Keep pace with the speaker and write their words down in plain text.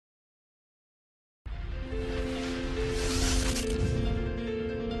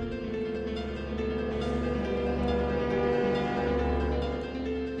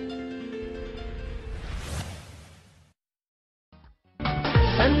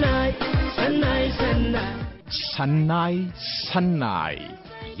ሰናይ ሰናይ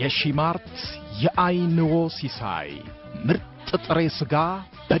የሺማርት የአይንዎ ሲሳይ ምርጥ ጥሬ ስጋ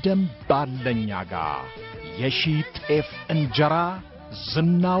በደንብ አለኛ ጋ የሺ ጤፍ እንጀራ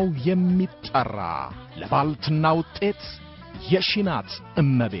ዝናው የሚጠራ ለባልትና ውጤት የሺናት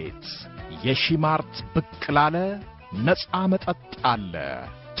እመቤት የሺማርት ብቅላለ ነፃ መጠጥ አለ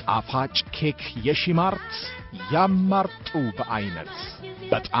ጣፋጭ ኬክ የሺማርት ያማርጡ በአይነት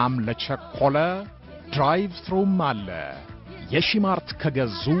በጣም ለቸኮለ ድራይቭ ትሩም አለ የሺማርት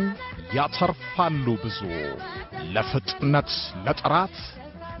ከገዙ ያተርፋሉ ብዙ ለፍጥነት ለጥራት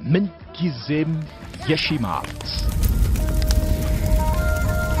ምን ጊዜም የሺማርት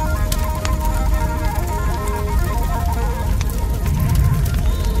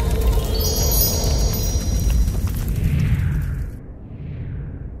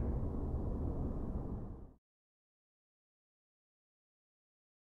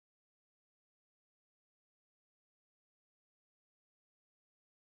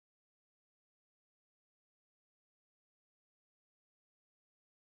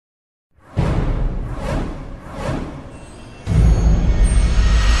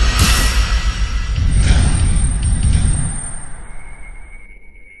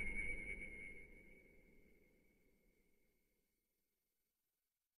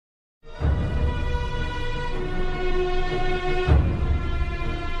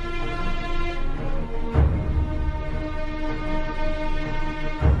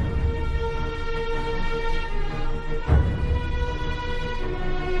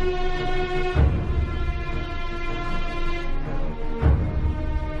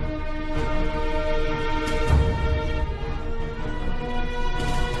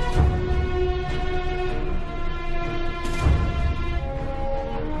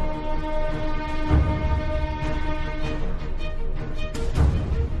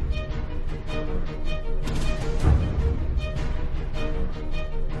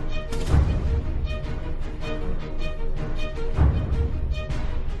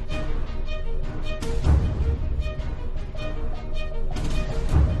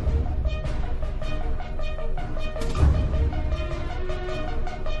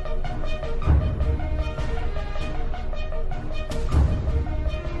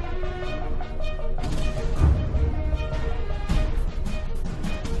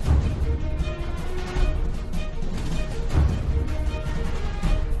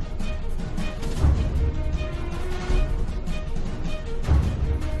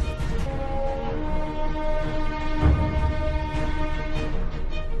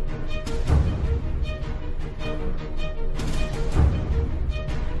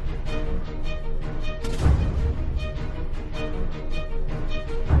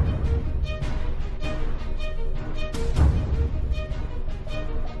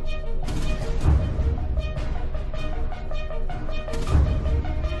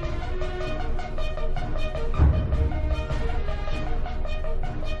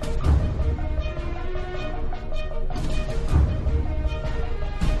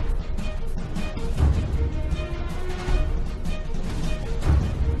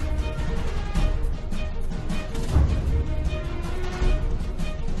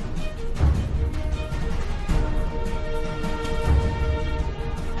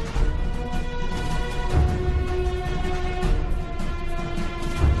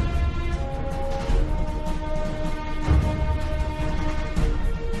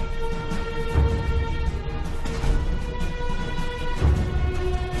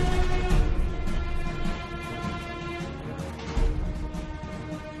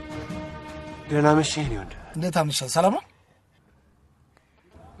ደህና መሽህ ነው እንዴ? እንዴት አመሸህ? ሰላም ነው?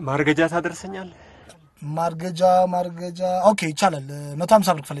 ማርገጃ ታደርሰኛል? ማርገጃ ኦኬ ይቻላል።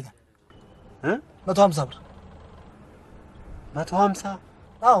 150 ብር ክፈልኝ። 150 ብር 150?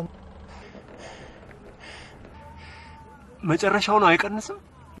 አዎ። መጨረሻው ነው አይቀንስም?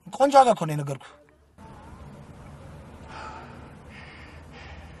 ቆንጆ ዋጋ እኮ ነው የነገርኩህ።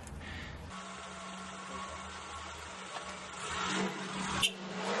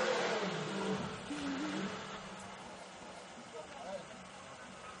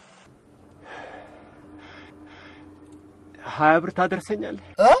 ሀያ ብር ታደርሰኛለህ?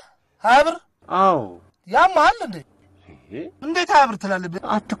 20 ብር? አዎ። ያማል እንዴ? እንዴት 20 ብር ትላለህ?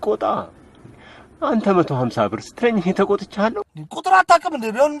 አትቆጣ። አንተ 150 ብር ስትለኝ ተቆጥቻለሁ። ቁጥር አታውቅም እንዴ?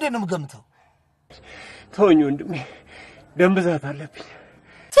 ቢሆን እንዴ ነው የምገምተው? ተወኝ ወንድሜ፣ ደም ብዛት አለብኝ።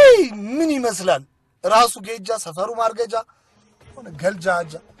 ምን ይመስላል? ራሱ ጌጃ ሰፈሩ ማርገጃ ሆነ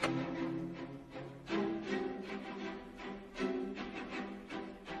ገልጃጃ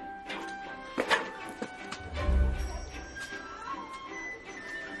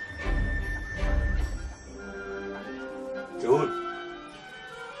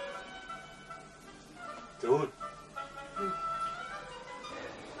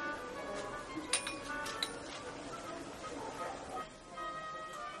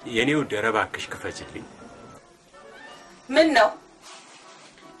የኔው ደረባክሽ ክፈችልኝ ምን ነው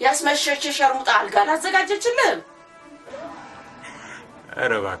ያስመሸች ሸርሙጣ አልጋ አዘጋጀችልህ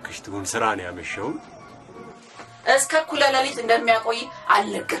አረባክሽ ትሁን ስራ ነው ያመሸው እስከ ኩለ ሌሊት እንደሚያቆይ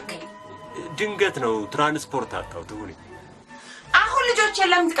አልነገርከኝ ድንገት ነው ትራንስፖርት አጣው ትሁን አሁን ልጆች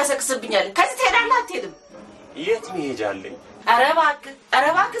ለምን ትቀሰቅስብኛል ከዚህ ትሄዳለህ አትሄድም የት መሄጃለኝ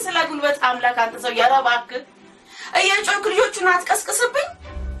አረባክ ስለ ጉልበት አምላክ አንተ ሰው ያረባክ እየጮክ ልጆቹን አትቀስቅስብኝ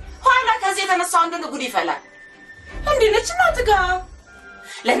ኋላ ከዚህ የተነሳው እንደነ ጉድ ይፈላል እንዴ ነችና ትጋ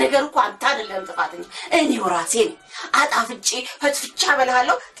ለነገር እኮ አንተ አይደለም ጥፋተኛ እኔው ራሴ ነኝ አጣፍጬ ፈትፍቻ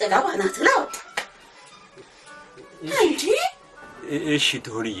በላለው ጥጋባናት ነው እንዴ እሺ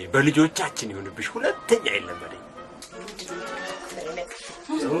ትሁንዬ በልጆቻችን ይሁንብሽ ሁለተኛ አይለመደኝ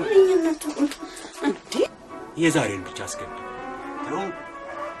እንዴ የዛሬን ብቻ አስገድ ነው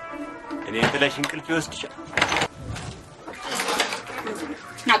እኔ ተላሽ እንቅልፍ ይወስድሻል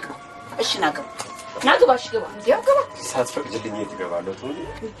ናግባ እሺ ናግባሽ ገባ እንዴው ገባ ሳትፈቅድልኝ ትገባለህ ትሁን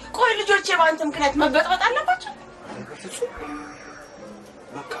ቆይ ልጆቼ ባንተ ምክንያት መበጥበጥ አለባቸው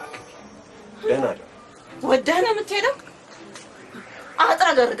በቃ ደህና ነው ወደህና የምትሄደው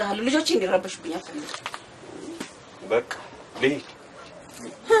አጥራገርጋለሁ ልጆቼ እንዲረበሽብኝ አልፈልግም በቃ ልሂድ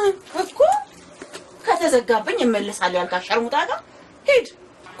እኮ ከተዘጋብኝ እመለሳለሁ ያልካ ሸርሙጣ ጋር ሂድ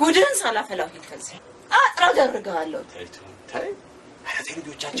ጉድህን ሳላፈላው ሂድ ከዚህ አጥራገርጋለሁ ታይ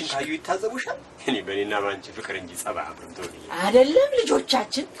ልጆቻችን ካዩ ይታዘቡሻል እኔ በእኔና ባንቺ ፍቅር እንጂ ጸባ አብረን ተወኝ አይደለም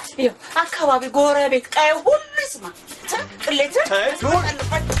ልጆቻችን ይኸው አካባቢ ጎረቤት ቀይ ሁሉ ይስማ ቅሌት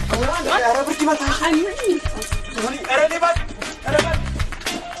ኧረ ብርድ ይመታል ኧረ ሌባት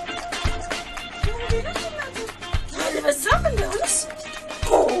አልበዛም እንደሆነስ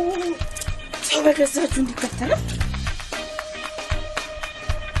ሰው በገዛችሁ እንዲከተለው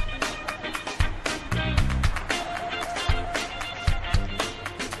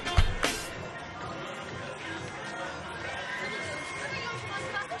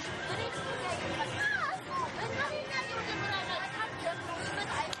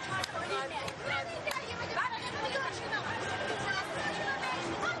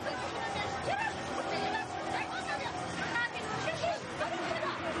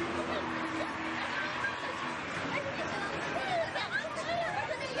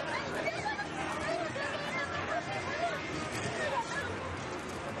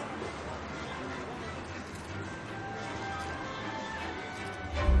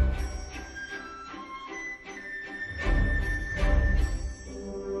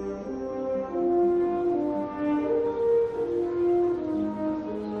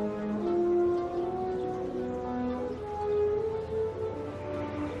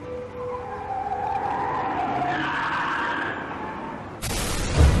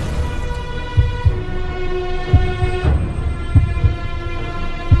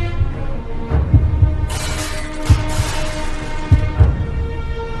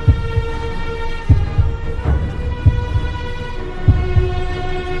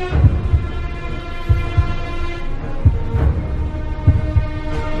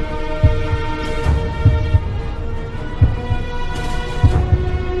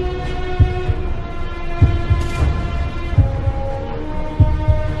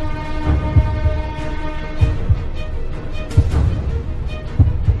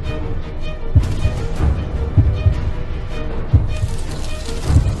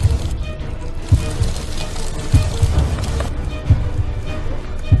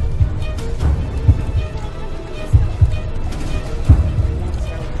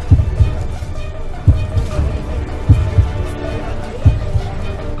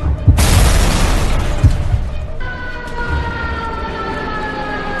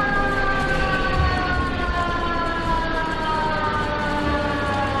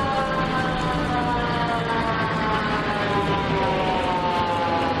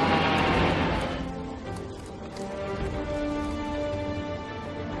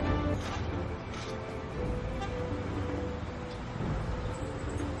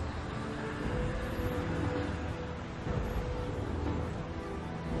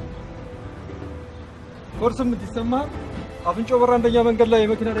ፎርስም እንዲሰማ አፍንጮ በራ አንደኛ መንገድ ላይ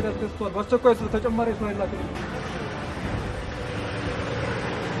የመኪና አደጋ ተከስቷል በአስቸኳይ ተጨማሪ ሰው አይላክም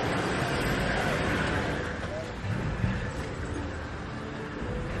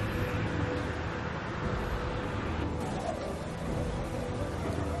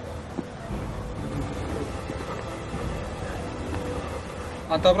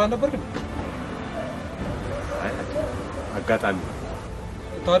አንተ አብራ ነበር ግን አጋጣሚ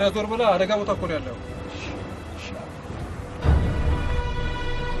ታዲያ ዞር ብላ አደጋ ቦታ እኮ ነው ያለው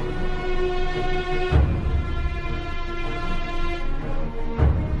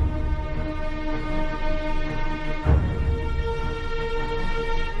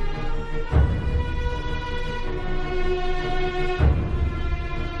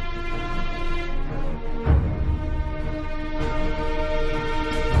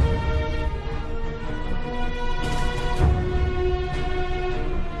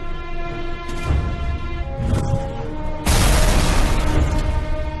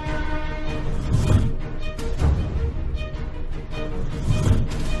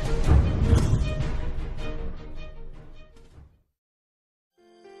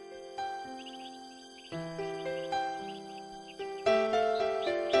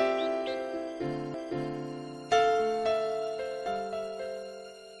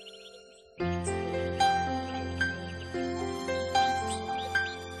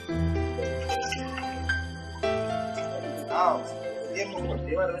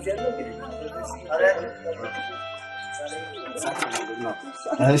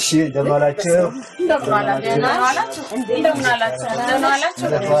እሺ እንደማላችሁ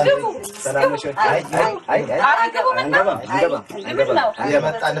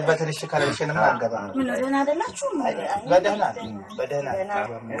የመጣንበትን እሺ ካለሽንም አንገባ ምን ደህና አይደላችሁ? በደህና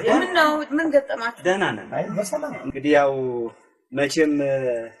ምን ነው ምን ገጠማችሁ? ደህና ነን። አይ በሰላም እንግዲህ ያው መቼም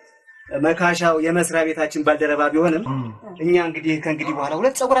መካሻው የመስሪያ ቤታችን ባልደረባ ቢሆንም እኛ እንግዲህ ከእንግዲህ በኋላ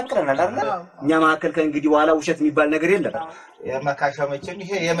ሁለት ጸጉር አጥቅረናል አይደል? እኛ ማከል ከእንግዲህ በኋላ ውሸት የሚባል ነገር የለም። የመካሻው መቼም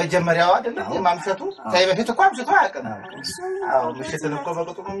ይሄ የመጀመሪያው አይደለም የማምሸቱ ታይበፊት እኮ አምሽቶ አያውቅም። አዎ ምሽትን እኮ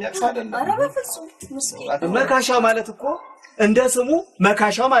በቁጡ የሚያቅሰው አይደለም። ኧረ በፍጹም ምስኪን መካሻው ማለት እኮ እንደ ስሙ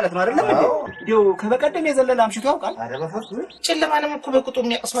መካሻው ማለት ነው አይደለም እንዴ? ይው ከበቀደም የዘለለ አምሽቶ ያውቃል። ኧረ በፍጹም ጨለማንም እኮ በቁጡ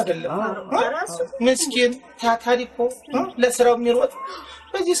የሚያቅሰው አይደለም። ምስኪን ታታሪኮ ለስራው የሚሮጥ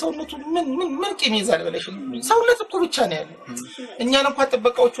በዚህ ሰውነቱ ምን ቂም ይዛል ብለሽ ሰውነት እኮ ብቻ ነው ያለው። እኛን እንኳን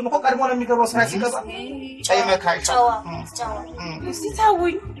ጥበቃዎቹን እኮ ቀድሞ ነው የሚገባው ስራ ሲገባ ጫይ መካሻው እስቲ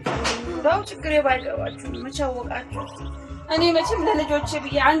ታውኝ ዳው ችግር ባይገባችሁ መቻወቃችሁ እኔ መቼም ለልጆቼ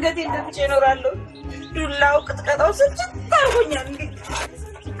ብዬ አንገቴን ደፍቼ እኖራለሁ። ዱላው ቅጥቀጣው ስጭት ታርጎኛል።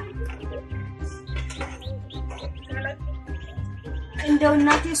 እንደው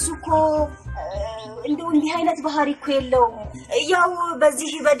እናቴ እሱኮ እንደው እንዲህ አይነት ባህሪ እኮ የለውም። ያው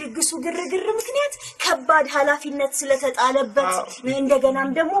በዚህ በድግሱ ግርግር ምክንያት ከባድ ኃላፊነት ስለተጣለበት እንደገናም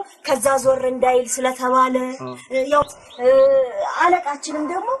ደግሞ ከዛ ዞር እንዳይል ስለተባለ ያው አለቃችንም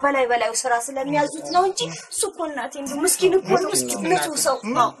ደግሞ በላዩ ስራ ስለሚያዙት ነው እንጂ እሱ እኮ እናቴ እንደው ምስኪን እኮ ነው። ንጹህ ሰው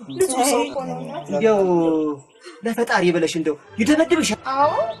እኮ ነው እናቴ። እንደው ለፈጣሪ ብለሽ እንደው ይደበድብሽ።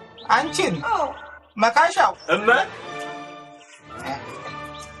 አዎ አንቺን መካሻው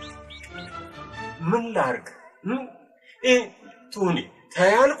ምን ላርግ ቱኒ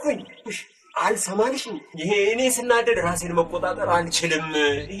ታያልኩኝ አልሰማልሽም። ይሄ እኔ ስናደድ ራሴን መቆጣጠር አልችልም።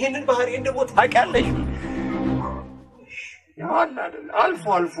 ይሄንን ባህሪዬን ደግሞ ታውቂያለሽ። ያው አይደል አልፎ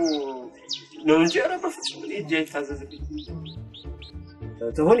ነው እንጂ ኧረ በፍጹም እጄ አይታዘዝልኝ።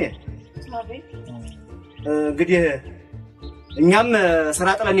 ትሆኔ እንግዲህ እኛም ስራ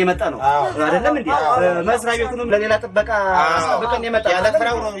ጥለን የመጣ ነው አይደለም እንዴ? መስሪያ ቤቱንም ለሌላ ጥበቃ አስጠብቀን የመጣ ያለ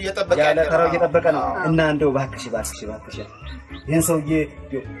ተራው ነው እየጠበቀ ነው። እና እንደው ባክሽ ይሄን ሰውዬ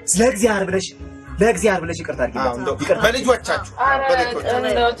ስለ እግዚአብሔር ብለሽ ይቅርታ አድርጊ። ይቅርታ በልጆቻችሁ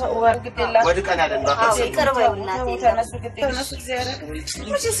እንደው ተወር ግዴላ ወድቀን አይደል? ይቅርበው እናቴ ተነሱ እግዚአብሔር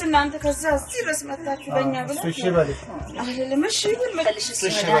ምንስ እናንተ ከዛ እዚህ ድረስ መጣችሁ ለኛ ብለው እሺ በልሽ አይደለም እሺ በልሽ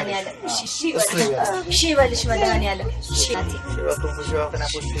መድኃኒዓለም እሺ በልሽ መድኃኒዓለም እሺ እናቴ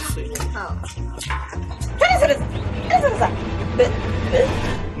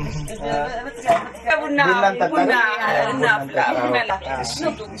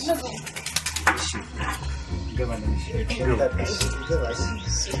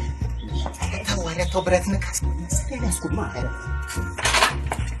ተው ብረት ንካስ ያስኩማ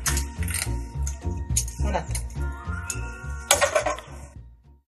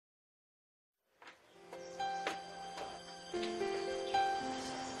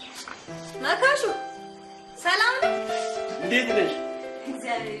መካሹ ሰላም ነህ? እንዴት ነሽ?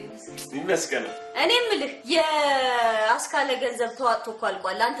 እግዚአብሔር ይመስገን። እኔ የምልህ የአስካለ ገንዘብ ተዋጥቶ እኮ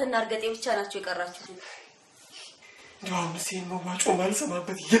አልቋል። አንተና እርገጤ ብቻ ናቸው የቀራችሁት። እንደው ምስኪን መዋጮ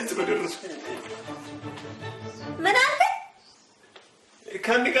ማልሰማበት የት በደረስኩ። ምን አለ?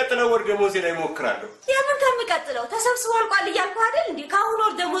 ከሚቀጥለው ወር ደሞዜ ላይ ሞክራለሁ። የምን ከሚቀጥለው ተሰብስቦ አልቋል እያልኩ አይደል እንዴ? ከአሁን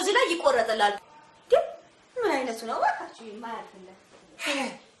ወር ደሞዝ ላይ ይቆረጥላል። ግን ምን አይነቱ ነው እባካችሁ የማያልፍለት?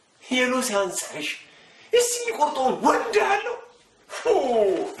 የሉሲያን ሳይሽ እስቲ ቆርጦን ወንዳለሁ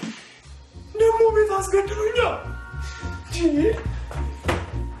ደግሞ ቤት አስገድሉኛል።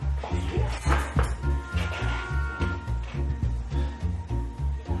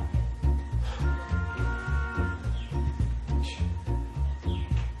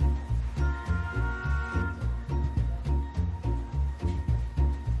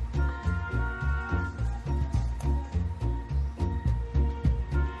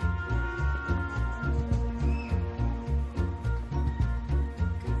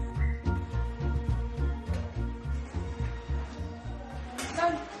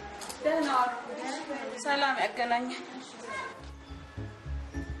 ሰላም ያገናኛል።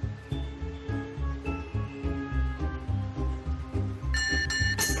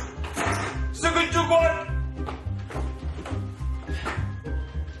 ዝግጁ ጎል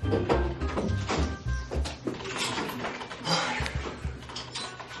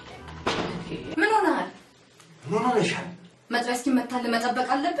ምን ሆነሃል? ምን ሆነሻል? መጥሪያ እስኪመታል መጠበቅ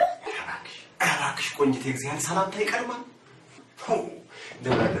አለብህ። እባክሽ ቆንጅቴ እግዚአብሔር ሰላምታ ይቀድማል።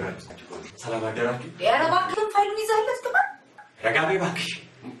 እንደምን አደራችሁ? ሰላም አደራችሁ? ኧረ እባክህን ፋይሉን ይዘህለት ግባ። ረጋቤ ባክሽ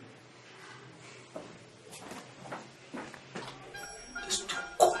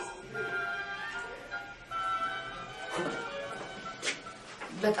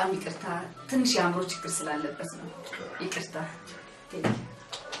በጣም ይቅርታ ትንሽ ያምሮ ችግር ስላለበት ነው ይቅርታ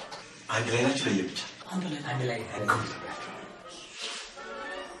አንድ ላይ ናችሁ ለየብቻ አንድ ላይ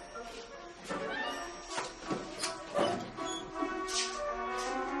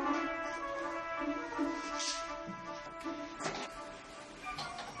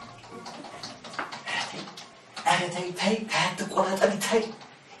ታይ ተቆራጠሪ ታይ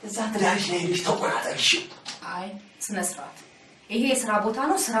እዛ ትዳርሽ ላይ ልጅ ተቆራጠሪሽ አይ ስነ ስርዓት ይሄ የሥራ ቦታ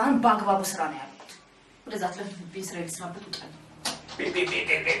ነው ስራን በአግባቡ ስራ ነው ያሉት ወደዛ ተለፍብኝ ስራ ይስራበት ውጣል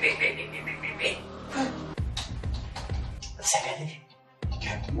ሰገድ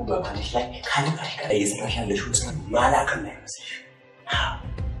ደግሞ በማለሽ ላይ ካለቃሽ ጋር እየሰራሽ ያለሽው ስራ ማላቀም ነው መስልሽ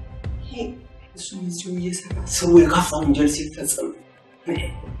እሱ እዚሁ እየሰራ ሰው የካፋ ወንጀል ሲፈጸም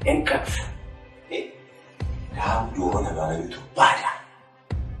እንከፍ ያው የሆነ ባለቤቱ ባዳ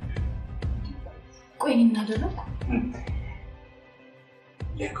ቆይ እኔ እናደረኩ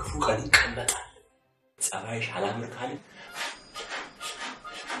ለክፉ ቀን ይቀመጣል ጸባይሽ አላምር ካለ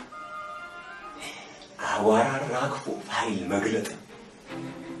አዋራ ራግፎ ፋይል መግለጥ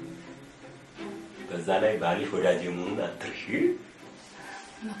በዛ ላይ ባልሽ ወዳጅ መሆኑን አትርሺ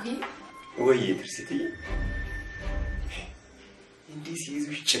ወይ ትርሲቲ እንዲህ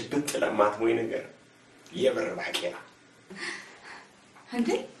ሲይዙሽ ጭብጥ ለማትሞይ ነገር የብር ባቄላ እንዴ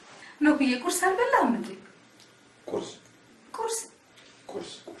ነው ቁርስ አልበላም እንዴ ቁርስ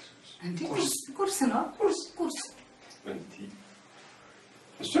እንዴ ቁርስ ነው ቁርስ እንዴ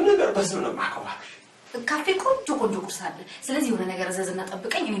እሱ ነገር በስም ነው ማከዋሽ ካፌ ቆንጆ ቁርስ አለ ስለዚህ የሆነ ነገር ዘዘና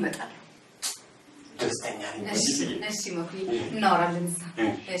ጠብቀኝ እኔ እመጣለሁ ደስተኛ ነኝ እሺ መኩይ እናወራለን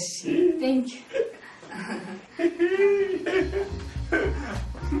እሺ ቴንክ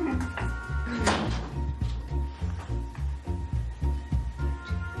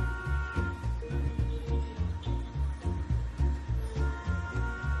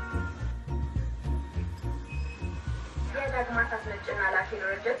ማሳስነጭና ላኪን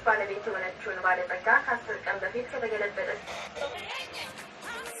ረጀት ባለቤት የሆነችውን ባለጸጋ ከ10 ቀን በፊት ከተገለበጠ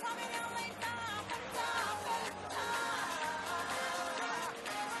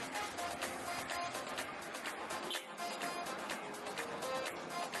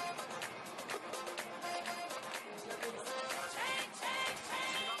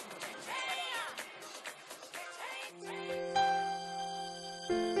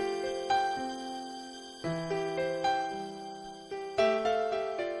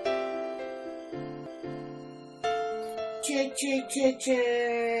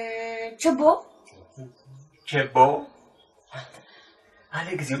ችቦ አለ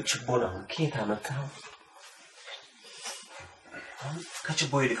ጊዜው ችቦ ነው ከየት አመጣው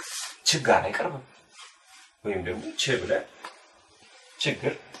ከችቦ ይልቅ ችጋር አይቀርም ወይም ደግሞ ችብለ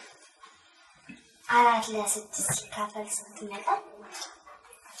ችግር 4 ለ6 ሲካፈል ስንት ይመጣል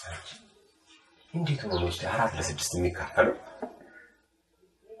እንዴት ነው 4 ለ6 የሚካፈለው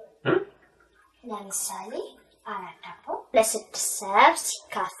ለምሳሌ 4 ዳቦ ለ6 ሰብ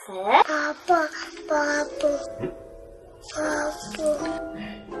ሲካፈል ባቦ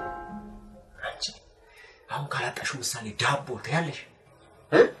አሁን ካላጣሽው ምሳሌ ዳቦ ታያለሽ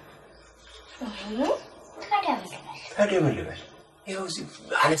ታዲያ ምን ልበል ይኸው እዚህ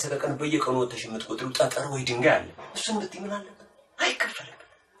አለ ሰቀቀን በየቀኑ ወተሽ የምትቆጥሪው ጠጠር ወይ ድንጋይ አለ እሱን ብትይ ምን አለበት አይከፈልም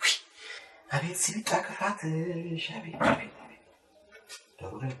አቤት ሲጣ ከፋትሽ አቤት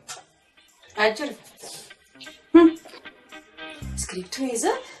ደውለ አጅር ስክሪፕቱ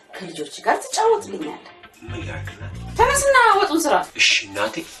ይዘህ ከልጆች ጋር ትጫወትልኛለህ ምን ያክላል ተነስና ወጡን ስራ እሺ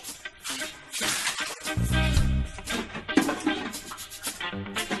እናቴ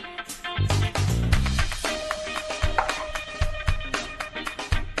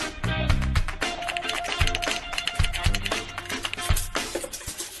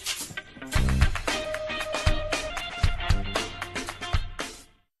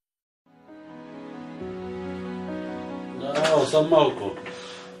ሰማው እኮ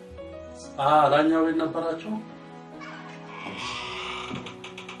ዳኛው ቤት ነበራችሁ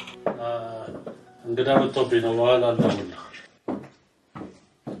እንግዳ መጥቶብኝ ነው በኋላ አልደውልልህ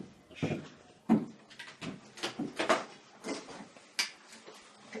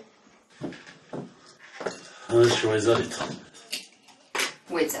እሺ ወይዘሪት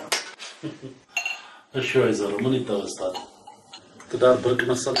እሺ ወይዘሮ ምን ይተወስታል ትዳር ብርቅ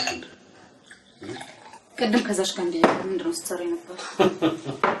መሰለሽ እንዴ ቀደም ከዛሽ ጋር ምንድነው ስትሰሪ ነበር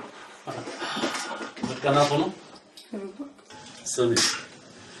መቀናቱ ነው ስሚ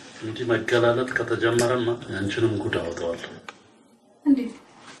እንዲህ መገላለጥ ከተጀመረማ ያንቺንም ጉድ አወጣዋለሁ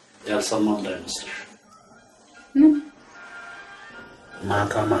ያልሰማው እንዳይመስልሽ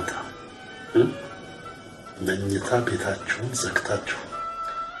ማታ ማታ መኝታ ቤታችሁን ዘግታችሁ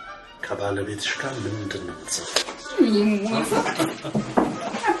ከባለቤትሽ ጋር ምንድን ነው የምትሰሩት?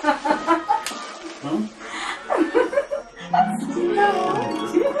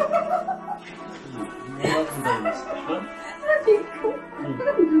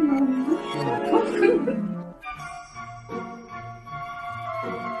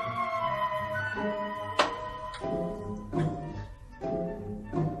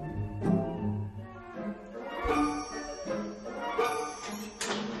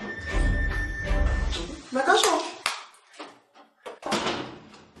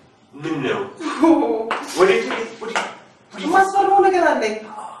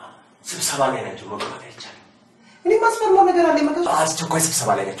 ስብሰባ ላይ ናቸው መግባት አይቻልም። እኔ ማስፈርማው ነገር አለ መከራ አስቸኳይ ስብሰባ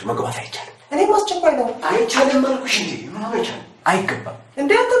ላይ ናቸው መግባት አይቻልም። እኔ ማስቸኳይ ነው አይቻልም አልኩሽ እንዴ ምን አይቻልም አይገባም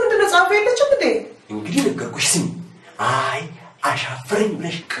እንዴ አንተ ምንድነው ጻፈ የለችም እንዴ እንግዲህ ነገርኩሽ ስሚ አይ አሻፍረኝ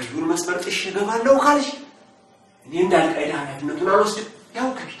ብለሽ ቀዩን መስመር ጥሽ ገባለው ካልሽ እኔ እንዳልቀይዳ ኃላፊነቱን አልወስድም ያው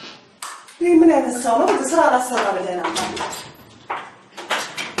ከቢ እኔ ምን ያነሳው ነው ስራ አላሰራ ብለና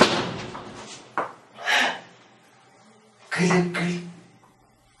ክልክል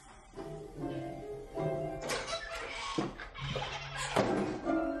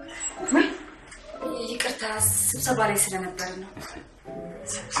ስብሰባ ላይ ስለነበር ነው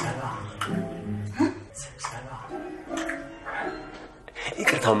ስብሰባ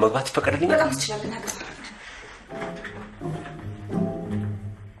ይቅርታው መግባት ፈቀደልኝ በጣም ትችላለህ ነገር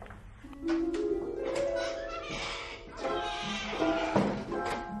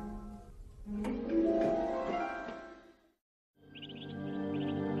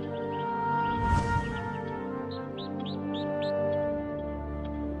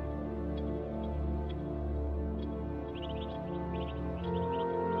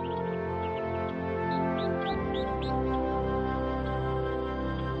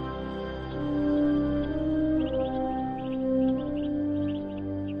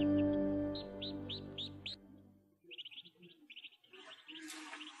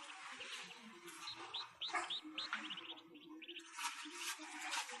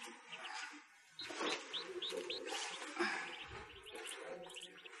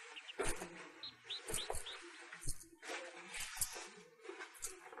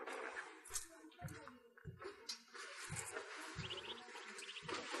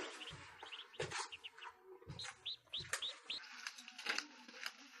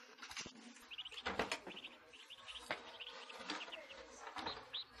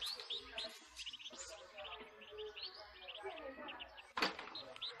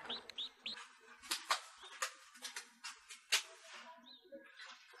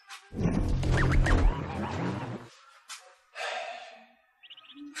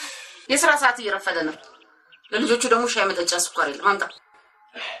የሥራ ሰዓት እየረፈደ ነው ለልጆቹ ደግሞ ሻይ መጠጫ ስኳር የለም አምጣ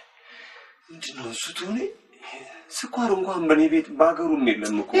ምንድነው እሱ ትሆኔ ስኳር እንኳን በኔ ቤት ባገሩም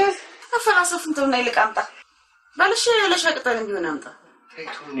የለም እኮ አፈላሰፍን ተውና ይልቅ አምጣ ባልሽ ለሻቅጠን ቢሆን አምጣ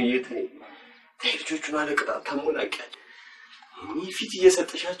ታይቶን የታይ ልጆቹን አለቅጣ ታሞላቂያል ፊት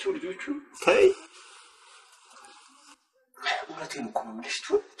እየሰጠሻቸው ልጆቹ ታይ ወራቴን እኮ ነው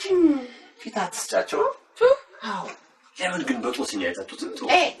ምንድነው ፊት አትስጫቸው አዎ ለምን ግን በጦስኛ አይታጡት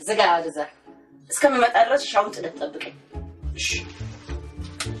ዘጋ ወደዛ እስከምመጣ ድረስ ሻውን ተጠብቀኝ እሺ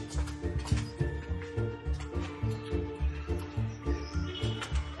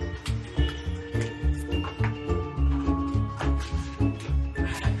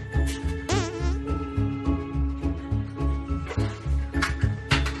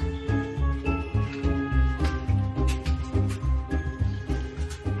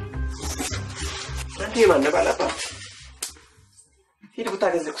አንዴ ማን ባላባ ሂድ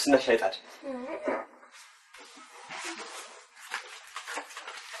ብታገዝኩስና ሻይጣድ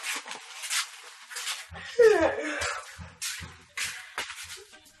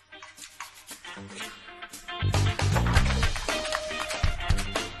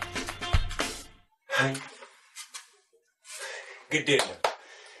ሃይ ግዴ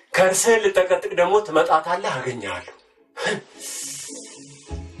ከርሰህ ልጠቀጥቅ ደግሞ ትመጣታለህ አገኛለሁ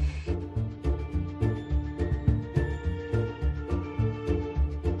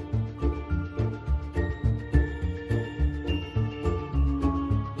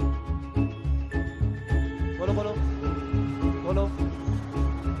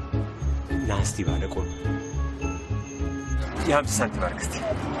ናስቲ ባለቆ የ50 ሳንቲም አርክስቲ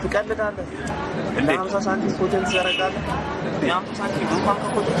ትቀልዳለህ እንዴ 50 ሳንቲም ኮቴን ትዘረጋለህ የ50 ሳንቲም እንኳን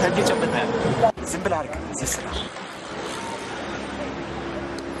ከኮቴን ታጅጨበታ ዝም ብለህ አርክ ዘስራ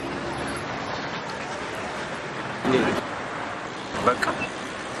በቃ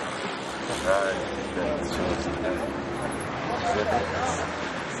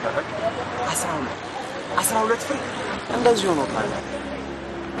አስራ ሁለት ፍሬ እንደዚህ ሆኖ ታዲያ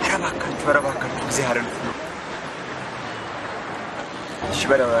ኧረ እባካችሁ እግዚአብሔርን ፍሩ። እሺ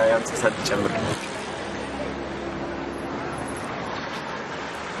በደምብ ያምሳ ሳንቲም ጨምርልኝ።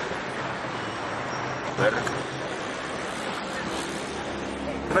 መርቅ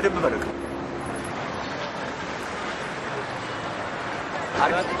በደንብ መርቅ።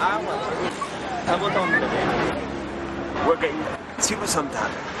 ከቦታው ወገኝ ሲሉ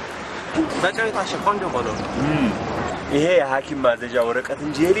ሰምተሃል? በጨው የታሸፈው እንደሆነው ይሄ የሐኪም ማዘዣ ወረቀት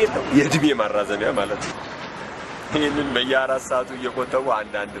እንጂ የሌለው የእድሜ ማራዘሚያ ማለት ነው። ይህንን በየ4 ሰዓቱ እየቆጠቡ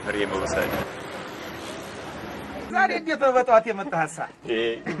አንዳንድ ፍሬ መውሰድ። ዛሬ እንዴት ነው በጠዋት የመጣህ ሀሳብ?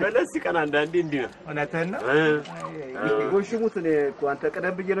 በለስ ቀን አንዳንዴ እንዲህ ነው። እውነትህን ነው? ጎሽሙት እኔ እኮ አንተ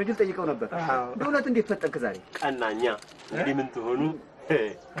ቀደም ብዬ ነው እንጂ ጠይቀው ነበር። በእውነት እንዴት ፈጠንክ ዛሬ? ቀናኛ እንግዲህ ምን ትሆኑ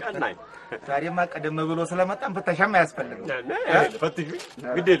ቀናኝ። ዛሬማ ቀደም ብሎ ስለመጣን ፍተሻም አያስፈልግም። ፈትሹ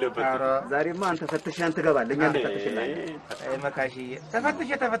ግድ የለበት። ዛሬማ አንተ ፈትሸን ትገባለህ፣ እኛ እንፈትሽልሃለን። አይ መካሽዬ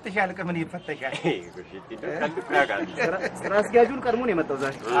ተፈትሽ አልቅ ምን ይፈተሻል? ስራ አስኪያጁን ቀድሞ ነው የመጣው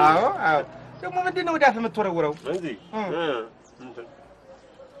ዛሬ። አዎ ደግሞ ምንድን ነው ወዳፍ የምትወረውረው? እዚህ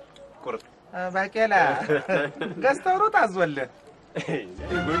ቁርጥ ባቄላ ገዝተው ነው ታዞልህ?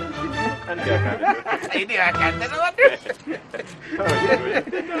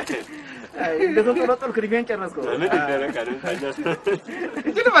 እንደተንጠለጠልክ እድሜን ጨረስከው።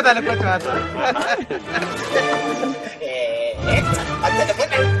 ግን በታለበት ማለት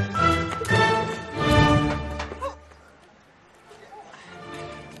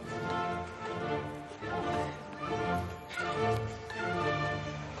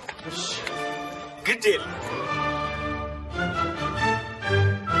ግድ የለም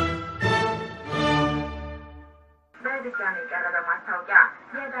በድጋሚ የቀረበ ማስታወቂያ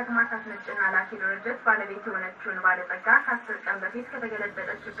የዳግማ ሳስመጭና ላኪ ድርጅት ባለቤት የሆነችውን ባለጸጋ ከ10 ቀን በፊት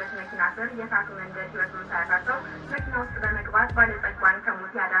ከተገለበጠችበት መኪና ስር የእሳቱ መንገድ ህይወቱን ሳያሳሰው መኪና ውስጥ በመግባት ባለጸጓን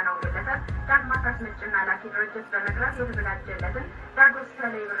ከሞት ያዳነው ግለሰብ ዳግማ ሳስመጭና ላኪ ድርጅት በመቅረብ የተዘጋጀለትን ዳጎስ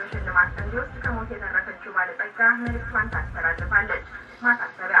ያለ የብር ሽልማት እንዲወስድ ከሞት የተረፈችው ባለጸጋ መልዕክቷን ታስተላልፋለች።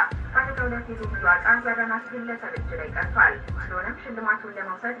 ማሳሰቢያ ባለፈው ዕለት የሴትዮዋ ዕቃ ያዳናት ግለሰብ እጅ ላይ ቀርቷል። ስለሆነም ሽልማቱን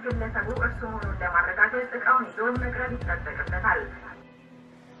ለመውሰድ ግለሰቡ እርሱ መሆኑን ለማረጋገጥ ዕቃውን ይዞ መቅረብ ይጠበቅበታል።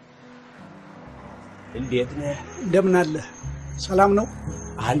 እንዴት ነህ? እንደምን አለ? ሰላም ነው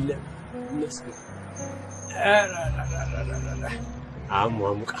አለ ይመስገን።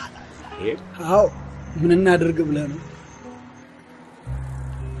 አሟሙቃታ ዛሬ? አዎ ምን እናድርግ ብለህ ነው?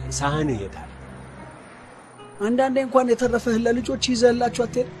 ሳህን የታል? አንዳንዴ እንኳን የተረፈህ ለልጆች ይዘህላችሁ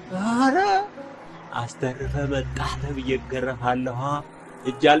አትሄድ? ኧረ አስተርፈ መጣህ ተብዬ እገረፋለሁ።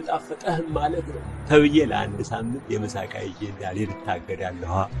 እጅ አልጣፈጠህም ማለት ነው ተብዬ ለአንድ ሳምንት የምሳቃ ይዤ እንዳልሄድ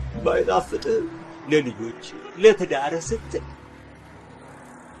እታገዳለሁ። ባይጣፍጥህም ለልጆች ለትዳር ስትል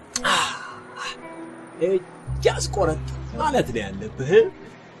እጅ አስቆረጥ ማለት ነው ያለብህ።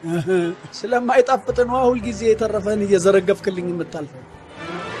 ስለማይጣፍጥ ነው ሁል ጊዜ የተረፈህን እየዘረገፍክልኝ የምታልፈው።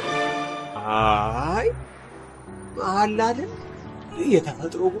 አይ አላለም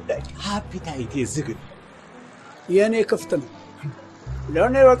የተፈጥሮ ጉዳይ ሃፒታይቴ ዝግ ነው። የኔ ክፍት ነው።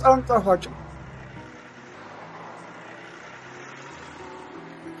 ለኔ በጣም ጣፋጭ ነው።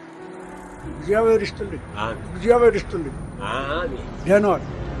 እግዚአብሔር ይስጥልኝ። እግዚአብሔር ይስጥልኝ። አሜን። ደህና ዋል።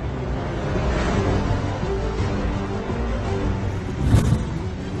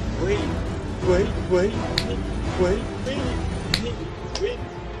 ወይ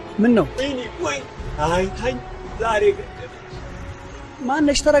ምን ነው? ወይ አይ ታኝ ዛሬ ገደለች።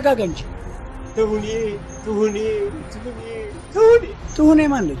 ማነሽ? ተረጋጋ እንጂ። ትሁኔ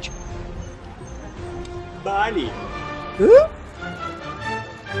ማነች? ባሌ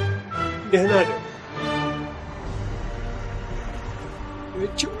ደህና ነው።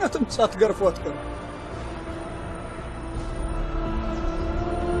 እችነትም ሳትገርፏት ቀር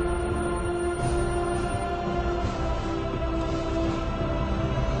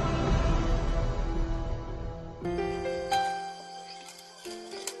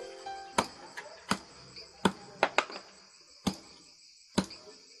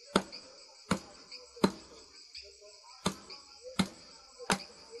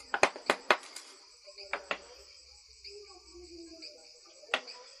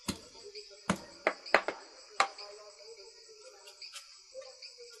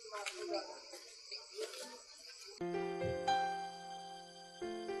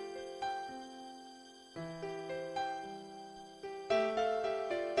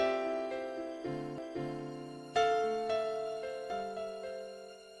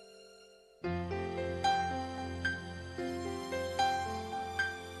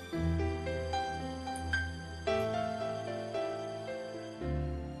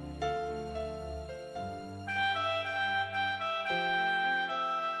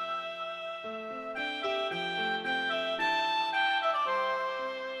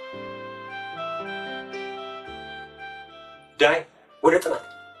ዳይ ወደ ጥናት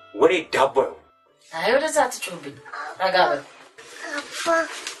ወሬ ዳቦ ነው አይ ወደዛ ትጮህብኝ ረጋ በል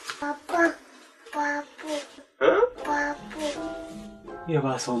አባ ባቡ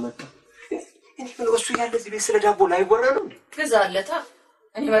የባሰው መጣ እሱ ያለ እዚህ ቤት ስለ ዳቦ ላይ ወራ ነው ግዛለታ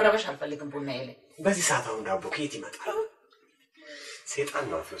እኔ መረበሽ አልፈልግም ቡና ይለኝ በዚህ ሰዓት አሁን ዳቦ ከየት ይመጣል ሰይጣን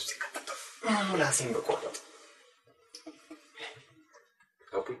ነው አፍሮስ ይከተታል ምላሴን በቆረጥ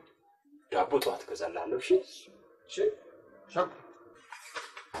ዳቦ ጧት ገዛላለሁ እሺ ዳቦ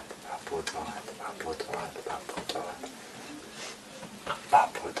ጧት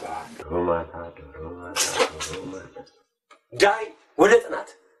ሮማታ ዳይ ወደ ጥናት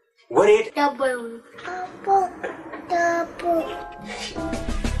ወሬ ዳቦ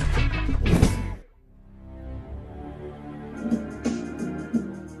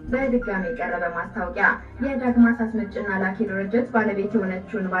በድጋሚ የቀረበ ማስታወቂያ የዳግማ አስመጭና ላኪ ድርጅት ባለቤት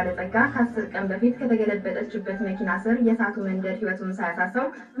የሆነችውን ባለጸጋ ከ10 ቀን በፊት ከተገለበጠችበት መኪና ስር የሳቱ መንገድ ህይወቱን ሳያሳሰው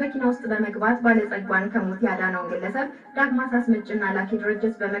መኪና ውስጥ በመግባት ባለጸጓን ከሞት ያዳነውን ግለሰብ ዳግማ አስመጭና ላኪ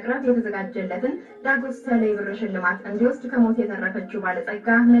ድርጅት በመቅረብ የተዘጋጀለትን ዳጎስ ያለ የብር ሽልማት እንዲወስድ ከሞት የተረፈችው ባለጸጋ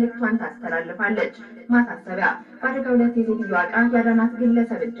መልእክቷን ታስተላልፋለች። ማሳሰቢያ በአደጋው ዕለት የሴትዮዋ ዕቃ ያዳናት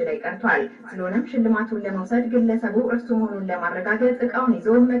ግለሰብ እጅ ላይ ቀርቷል። ስለሆነም ሽልማቱን ለመውሰድ ግለሰቡ እርሱ መሆኑን ለማረጋገጥ ዕቃውን ይዞ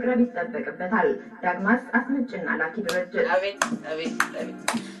መቅረብ ይጠበቅበታል። ዳግማስ አስመጭና ላኪ ድርጅት አቤት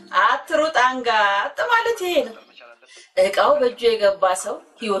አትሩጥ አንጋጥ ማለት ይሄ ነው። ዕቃው በእጁ የገባ ሰው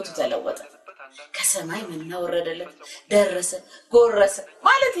ህይወቱ ተለወጠ። ከሰማይ መና ወረደለት፣ ደረሰ፣ ጎረሰ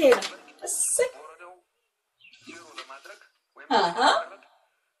ማለት ይሄ ነው። እሰይ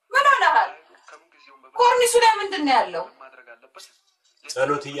ምን ሆነሃል? ኮርኒሱ ላይ ምንድን ነው ያለው?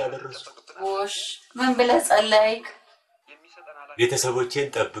 ጸሎት እያደረሱ ወሽ ምን ብለህ ጸለይክ? ቤተሰቦቼን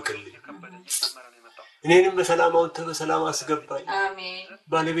ጠብቅልኝ እኔንም በሰላም አውጥተህ በሰላም አስገባኝ አሜን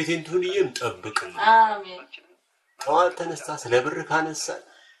ባለቤቴን ትሁንዬም ጠብቅልኝ አሜን ጠዋት ተነስታ ስለ ብር ካነሳኝ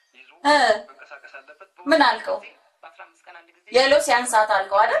ምን አልከው? የሎ ሲያንሳት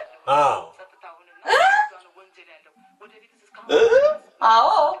አልከው አይደል? አዎ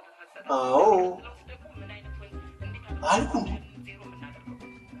አልኩ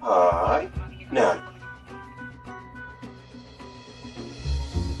አይ ነው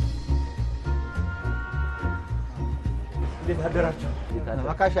እንዴት አደራችሁ?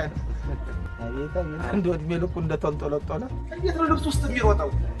 መካሻ አቤት አንድ ወድሜ ልኩ እንደተንጠለጠለ እንዴት ነው ልብስ ውስጥ የሚሮጠው?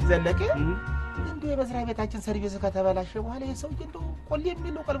 ዘለቀ እንዴ በስራ ቤታችን ሰርቪስ ከተበላሸ በኋላ የሰው እንደው ቆሌ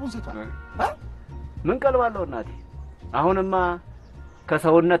የሚለው ቀልቡን ስቷል። ምን ቀልባለው እናቴ? አሁንማ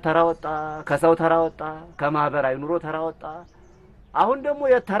ከሰውነት ተራወጣ፣ ከሰው ተራወጣ፣ ከማህበራዊ ኑሮ ተራወጣ። አሁን ደግሞ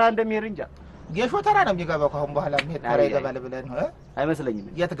የተራ እንደሚሄድ እንጃ ጌሾ ተራ ነው የሚገባው። ካሁን በኋላ የሚሄድ ተራ ይገባል ብለን ነው አይመስለኝም።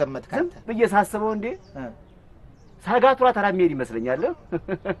 እየተገመትክ አንተ በየሳስበው እንዴ ሳጋቱራ ተራ የሚሄድ ይመስለኛል።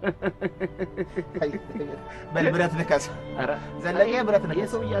 በልብረት ንከስ ዘለቀ ብረት ንከስ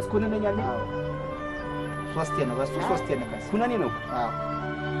የሰው ያስኩነኛል። ሶስቴ ነው በሱ ሶስቴ ንከስ ኩነኔ ነው። አዎ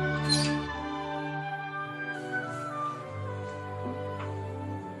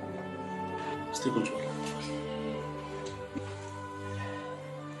እስቲ ቁጭ በል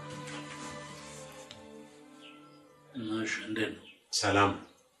እሺ እንዴት ነው? ሰላም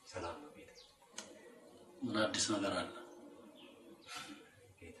ነው ቤት ምን አዲስ ነገር አለ?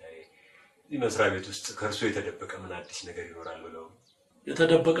 ጌታዬ መስሪያ ቤት ውስጥ ከርሶ የተደበቀ ምን አዲስ ነገር ይኖራል ብለው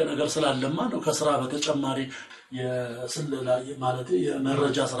የተደበቀ ነገር ስላለማ ነው ከስራ በተጨማሪ የስለላ ማለት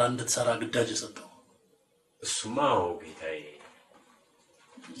የመረጃ ስራ እንድትሰራ ግዳጅ የሰጠው። እሱማ ጌታዬ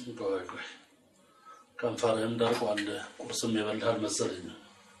ቆይ ከንፈርህም ደርቋል። ቁርስም የበላህ መሰለኝ።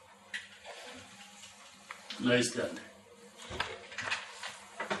 ናይስ ያለ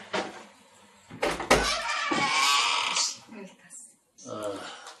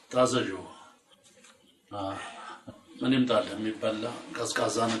ታዘዡ ምን ይምጣል የሚበላ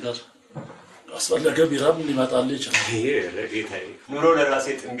ቀዝቃዛ ነገር አስፈለገ ቢራም ሊመጣል ይችላል። ይሄ ለጌታዬ ኑሮ ለራሴ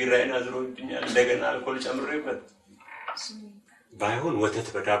ጥንቢራዬን አዝሮብኛል። እንደገና አልኮል ጨምሬበት ባይሆን ወተት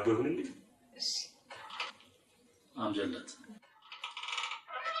በዳቦ ይሁንልኝ። አምጀለት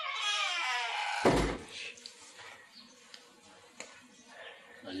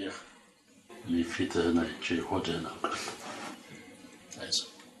አየህ ሚፊትህን አይቼ ሆድህን አውቃለሁ። አይዞህ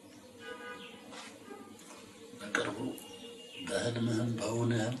በቅርቡ በህልምህም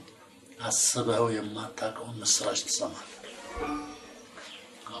በእውነህም አስበኸው የማታውቀውን ምስራች ትሰማለህ።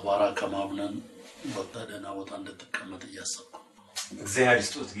 አቧራ ከማቡነን ወጥተህ ደህና ቦታ እንድትቀመጥ እያሰብኩ እግዚአብሔር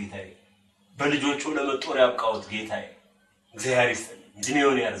ይስጦት ጌታዬ። በልጆቹ ለመጦር ያብቃዎት ጌታዬ። እግዚአብሔር ይስጥልኝ።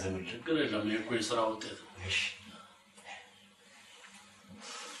 እድሜውን ያርዝምልኝ። ችግር የለም ይሄ እኮ የሥራ ውጤት ነው።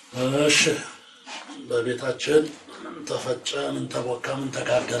 እሺ በቤታችን ምን ተፈጨ ምን ተቦካ ምን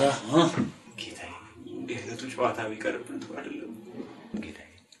ተጋገረ? ጌታዬ እንዲህ አይነቱ ጨዋታ ቢቀርብን ጥሩ አይደለም ጌታዬ።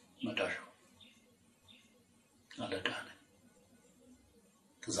 መዳሻው አለቃ ነኝ።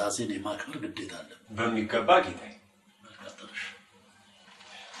 ትእዛዜን የማክበር ግዴታ አለ። በሚገባ ጌታዬ። መልካም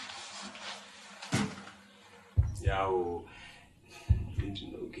ያው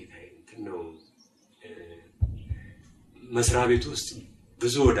ምንድነው ጌታዬ እንትን ነው መስሪያ ቤት ውስጥ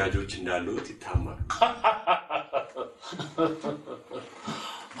ብዙ ወዳጆች እንዳሉት ይታማል።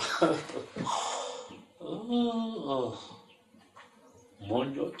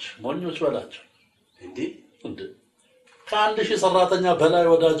 ሞኞች በላቸው እንዴ ከአንድ ሺህ ሰራተኛ በላይ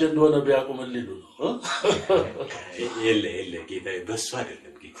ወዳጅ እንደሆነ ቢያቁም ሊሉ ነው። የለ ጌታዬ በሱ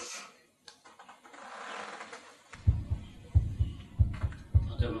አይደለም ጌታዬ።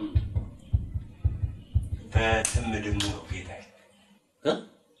 በትምድሙ ነው ጌታዬ።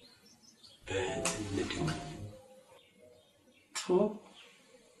 በትምድሙ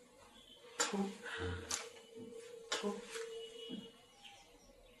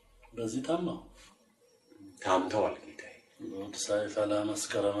በዚህ ታምተዋል ጌታዬ። ጉድ ሳይፈላ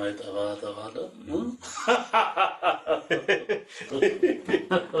መስከረም አይጠባ ተባለ።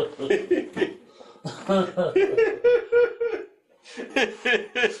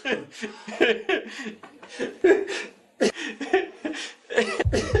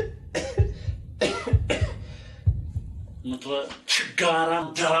 ምድረ ችጋራም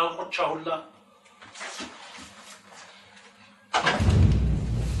ጀራቆች አሁላ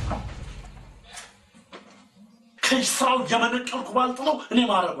ከስራው የመነቀልኩ ባልጥለው እኔ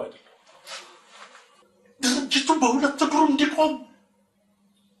ማረግ አይደለም። ድርጅቱ በሁለት እግሩ እንዲቆም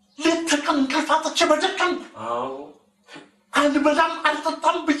ሌት ተቀን እንቅልፍ አጥቼ በደከም አልበላም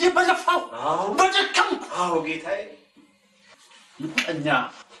አልጠጣም ብዬ በለፋው በደከም ጌታዬ። ምቀኛ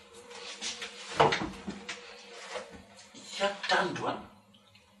ያዳንዷን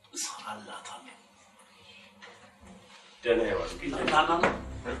እሰራላታለሁ። ደህና ይዋል ጌታዬ። ናና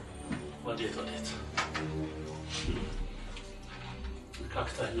ወዴት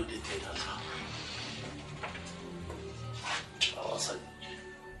ካክታኝ ወዴት ትሄዳለህ? ጨዋሰኝ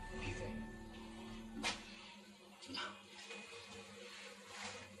ጌታዬ።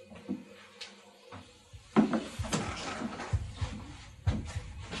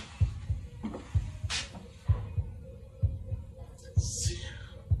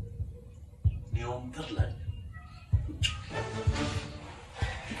 ኒውምድር ላይ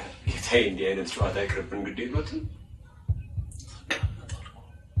ጌታዬ እንዲህ አይነት ጨዋታ አይቅርብን ግድ የለዎትም።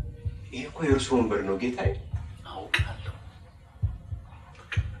 ይሄ እኮ የእርስዎ ወንበር ነው ጌታዬ። አውቃለሁ።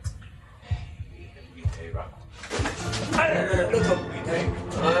 ጌታዬ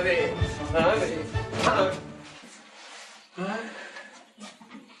አቤት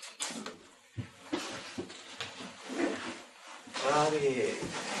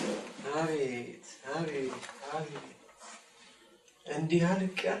እንዲህ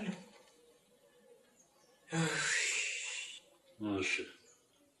አልቄያለሁ። እሺ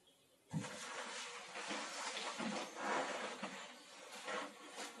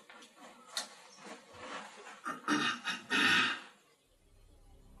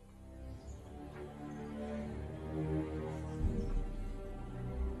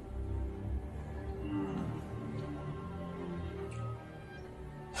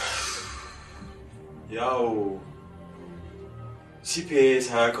ያው ሲፒኤ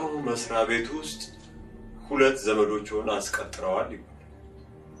ሳያውቀው መስሪያ ቤት ውስጥ ሁለት ዘመዶቹን አስቀጥረዋል ይባላል።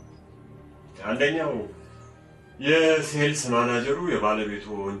 አንደኛው የሴልስ ማናጀሩ የባለቤቱ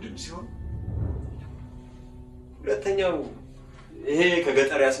ወንድም ሲሆን፣ ሁለተኛው ይሄ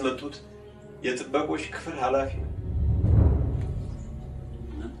ከገጠር ያስመጡት የጥበቆች ክፍል ኃላፊ ነው።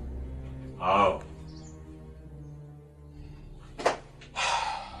 አዎ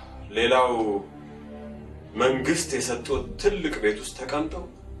ሌላው መንግስት የሰጠው ትልቅ ቤት ውስጥ ተቀምጠው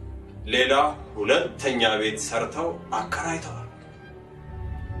ሌላ ሁለተኛ ቤት ሰርተው አከራይተዋል።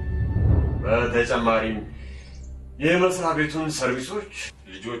 በተጨማሪም የመስሪያ ቤቱን ሰርቪሶች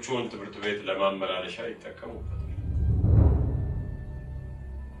ልጆቹን ትምህርት ቤት ለማመላለሻ ይጠቀሙበታል።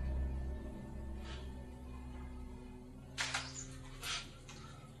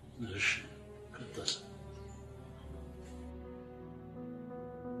 እሺ ከተሰ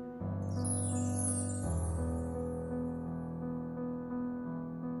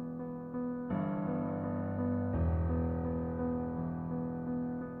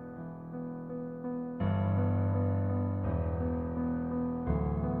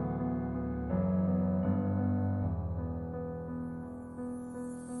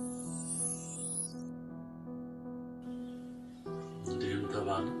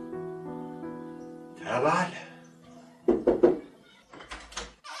ተባለ።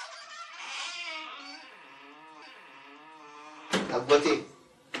 አጎቴ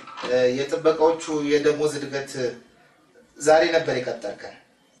የጥበቃዎቹ የደሞዝ እድገት ዛሬ ነበር የቀጠርከን።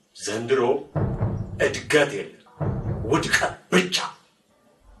 ዘንድሮ እድገት የለም ውድቀት ብቻ።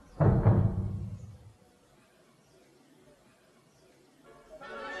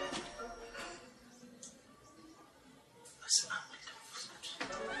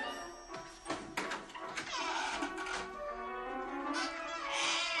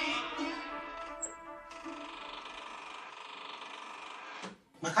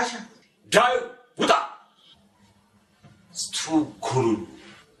 መካሻ ዳዩ ውጣ ስቱ ኩሉ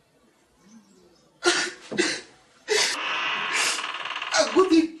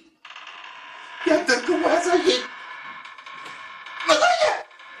አጎቴ ያደርገው ማሳየ መካሻ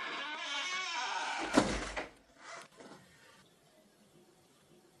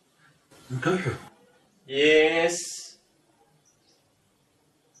መካሻ yes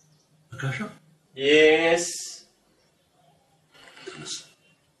መካሻ yes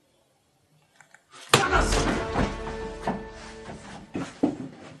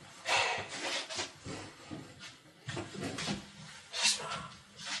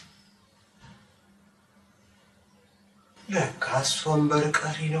ለካስ ወንበር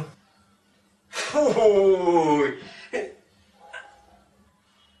ቀሪ ነው።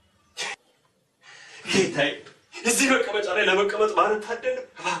 ጌታዬ እዚህ መቀመጫ ላይ ለመቀመጥ ማለት ታደለም።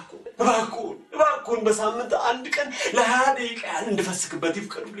 እባክዎን በሳምንት አንድ ቀን ለ20 ደቂቃ ያህል እንድፈስክበት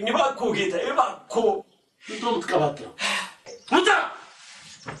ይፍቀዱልኝ። እባክዎ ጌታዬ እባክዎ። ምንድን ነው የምትቀባጥረው? ውጣ!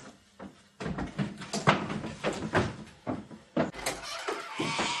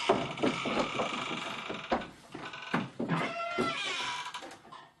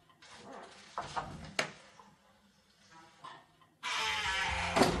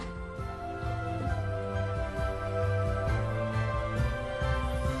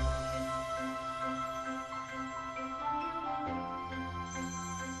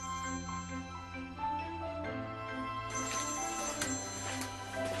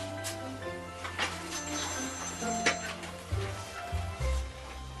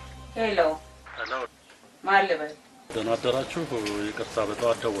 ሄሎ ማን ልበል? ደህና አደራችሁ። ይቅርታ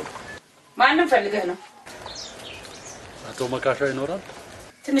በጠዋት ደወልኩ። ማንም ፈልገህ ነው? አቶ መካሻ ይኖራል?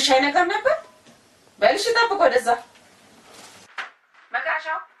 ትንሽ አይነገር ነበር። በልሽ ጠብቅ ወደዛ።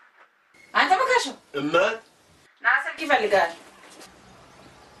 መካሻው አንተ መካሻው እማ ና ስልክ ይፈልጋል።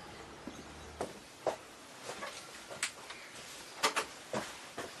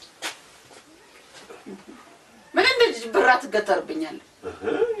 ምን እንደዚህ ብራ ትገተርብኛለህ?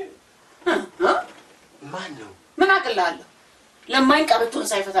 ማን ነው? ምን አቅልሃለሁ? ለማኝ ቀበቶን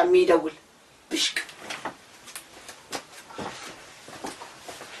ሳይፈታ የሚደውል ብሽቅ።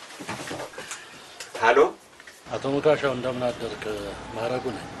 ሃሎ አቶ መካሻው እንደምን አደርክ? ማረጉ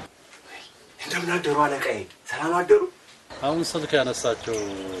ነኝ። እንደምን አደሩ አለቃዬ? ሰላም አደሩ? አሁን ስልክ ያነሳቸው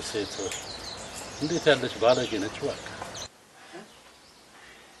ሴት እንዴት ያለች ባለጌ ነች እባክህ።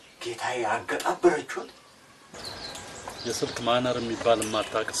 ጌታዬ አገጣበረችሁት? የስልክ ማነር የሚባል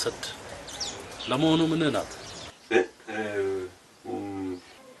የማታውቅ ስድ። ለመሆኑ ምን ናት?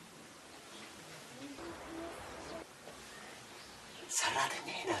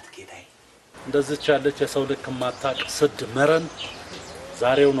 ሰራተኛዬ ናት ጌታዬ። እንደዚች ያለች የሰው ልክ የማታውቅ ስድ መረን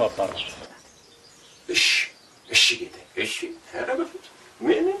ዛሬውኑ አባራት። እሺ ጌታዬ እሺ። ኧረ በፊት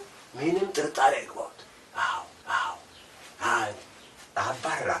ምንም ጥርጣሬ አይግባውት። አዎ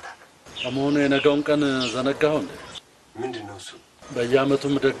አባራታለሁ። ለመሆኑ የነገውን ቀን ዘነጋኸው እንዴ? ምንድን ነው እሱ? በየዓመቱ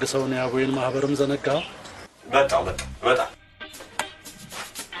የምደግሰውን የአቦይን ማህበርም ዘነጋኸው? መጣሁ።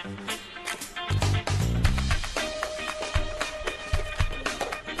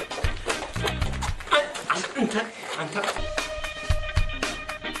 አንተ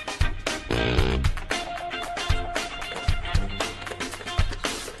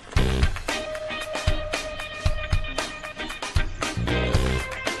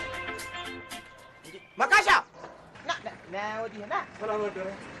መካሻ ና ወዲህ ና። ሰላም አደረ።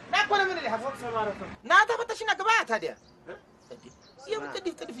 ና እኮ ነው የምልህ። ና ተፈተሽና ግባ። ታዲያ የምን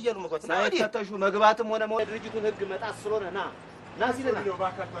ጥድፍ እያሉ መግባት ነው? ሳይፈተሹ መግባትም ሆነ ድርጅቱን ህግ መጣስ ስለሆነ ና ሲልና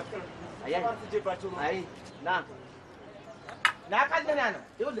ና ቃልና ነው።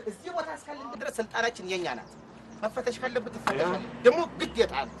 ይኸውልህ እዚህ ቦታ እስካለን ድረስ ስልጣናችን የኛ ናት። መፈተሽ ካለበት ትፈተሻለህ። ደግሞ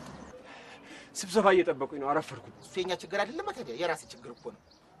ግዴታ ነው። ስብሰባ እየጠበቁኝ ነው። አረፈርኩኝ። እሱ የኛ ችግር አይደለም። ታዲያ የራስህ ችግር እኮ ነው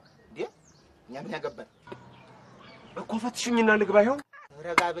እንዴ። እኛ ምን ያገባን እኮ። ፈትሹኝና ልግባ። ይሆን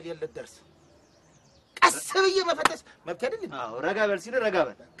ረጋ በል የለት ደርስ ቀስ ብዬ መፈተሽ መብት አይደለም? አዎ ረጋ በል ሲል ረጋ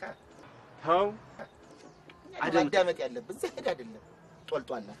በል። በቃ ተው። ማዳመጥ ያለብን ዘህድ አይደለም።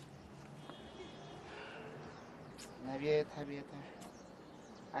 ጦልጧላ። አቤት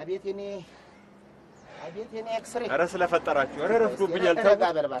አቤት የኔ ኤክስሬ ኧረ ስለፈጠራችሁ ኧረ ረፍዶብኛል ተው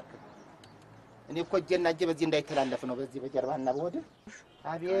በልባክ እኔ እኮ እጄና እጄ በዚህ እንዳይተላለፍ ነው በዚህ በጀርባና በወደ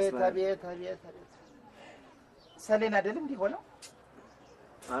አቤት አቤት አቤት አቤት ሰሌን አይደል እንዴ ሆነው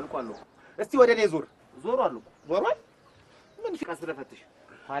አልቋል እስቲ ወደ እኔ ዞሯል ዞሯል ምን ቀስ ስለፈትሽ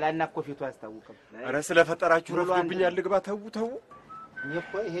ኋላና እኮ ፊቱ አያስታውቅም ኧረ ስለፈጠራችሁ ረፍዶብኛል ልግባ ተው እኔ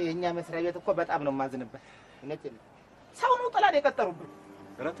እኮ ይሄ የኛ መስሪያ ቤት እኮ በጣም ነው ማዝንበት እነዚህ ሰው ነው ጥላን የቀጠሩብን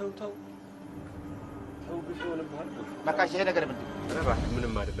ኧረ ተው ቢሆንም ባል መካሽ ይሄ ነገር ምንድነው ኧረ እባክህ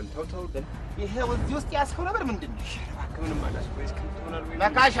ምንም አይደለም ተው ይሄ እዚህ ውስጥ ያስከው ነገር ምንድነው እባክህ ምንም አይደለም ወይስ ከንቶናል ወይ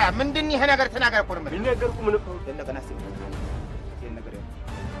መካሻ ምንድነው ይሄ ነገር ተናገር እኮ ነው ይነገርኩ ምንም እንደገና እስኪ ይሄ ነገር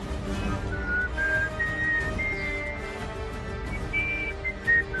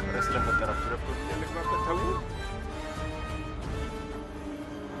ኧረ ስለፈጠራችሁ ረፍዶብኛል ልግባ ተው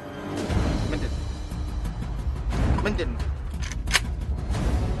ምንድነው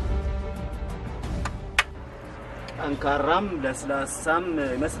ጠንካራም ለስላሳም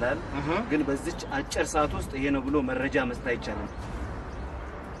ይመስላል ግን በዚች አጭር ሰዓት ውስጥ ይሄ ነው ብሎ መረጃ መስጠት አይቻልም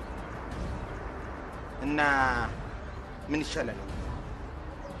እና ምን ይሻላል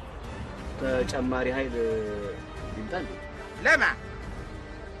ተጨማሪ ኃይል ይምጣል ለማ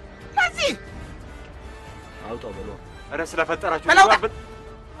ለዚህ አውጣው ብሎ ኧረ ስለፈጠራችሁ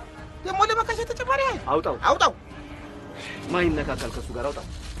ደሞ ለመካሸ ተጨማሪ ኃይል አውጣው ማይነካካል ከሱ ጋር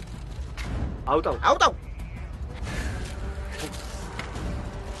አውጣው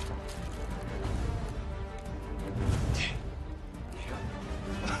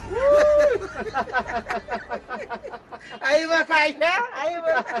አይ መካሻ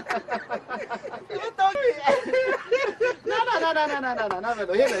ና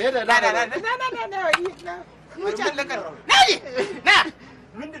በለው ሄደ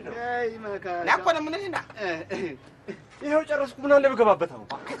ምንድነው አይ መካሻ ና እኮ ነው ምን ሄና ይሄው ጨረስኩ ምን አለ ብገባበት አሁን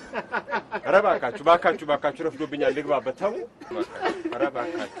ኧረ እባካችሁ ረፍዶብኛል ልግባበት ተው ኧረ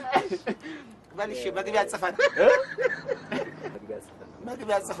እባካችሁ ባልሽ መግቢያ ጽፈት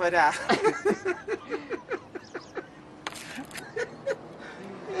መግቢያ ጽፈዳ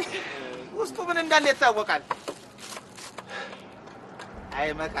ውስጡ ምን እንዳለ ይታወቃል አይ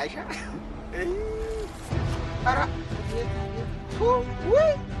መካሻ አራ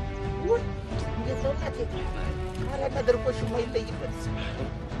ወይ እንደሰጣት አራ ተደርቆሽ ማይለይበት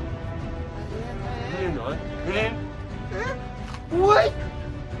ወይ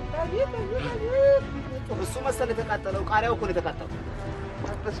እሱ መሰለ ተቃጠለው ቃሪያው እኮ ነው ተቃጠለው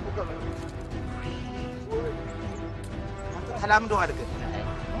አጥበስኩ ከመ ተላምዶ አድርገ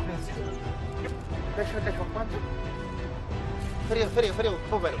ተሸተሽኳን ፍሬው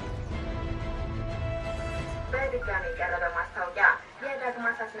ኮበለው በድጋሚ የቀረበ ማስታወቂያ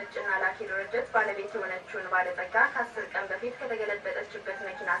የዳግማስ አስመጭና ላኪ ድርጅት ባለቤት የሆነችውን ባለጸጋ ከ10 ቀን በፊት ከተገለበጠችበት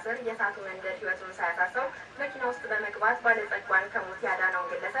መኪና ስር የእሳቱ መንደድ ህይወቱን ሳያሳሰው መኪና ውስጥ በመግባት ባለጸጓን ከሞት ያዳነውን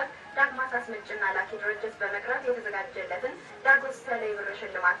ግለሰብ ዳግማስ አስመጭና ላኪ ድርጅት በመቅረብ የተዘጋጀለትን ዳጎስ ያለ የብር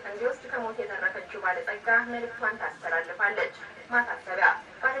ሽልማት እንዲወስድ ከሞት የተረፈችው ባለጸጋ መልእክቷን ታስተላልፋለች። ማሳሰቢያ፣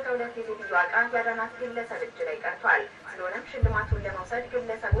 በአደጋው ዕለት የሴትዮዋ ዕቃ ያዳናት ግለሰብ እጅ ላይ ቀርቷል። ስለሆነም ሽልማቱን ለመውሰድ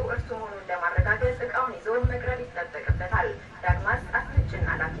ግለሰቡ እርሱ መሆኑን ለማረጋገጥ ዕቃውን ይዞ መቅረብ ይጠበቅበታል። ዳግማስ አስመጭና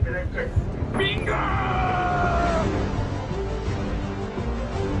ላኪ ድርጅት ቢንጎ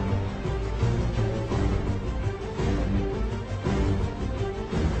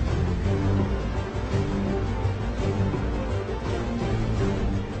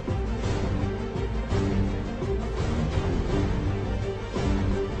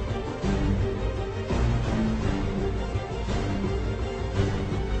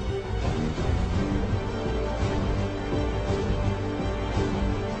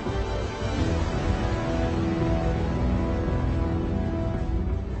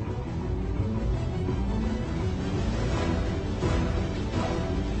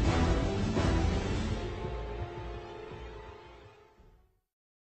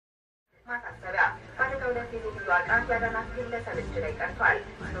ማሳሰቢያ፣ በአደጋው ዕለት የሴትዮዋ ዕቃ ያዳናት ግለሰብ እጅ ላይ ቀርቷል።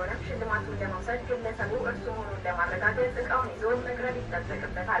 ስለሆነም ሽልማቱን ለመውሰድ ግለሰቡ እርሱ መሆኑን ለማረጋገጥ ዕቃውን ይዞ መቅረብ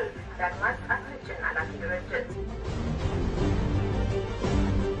ይጠበቅበታል። ዳግማስ አስመጭና ላኪ ድርጅት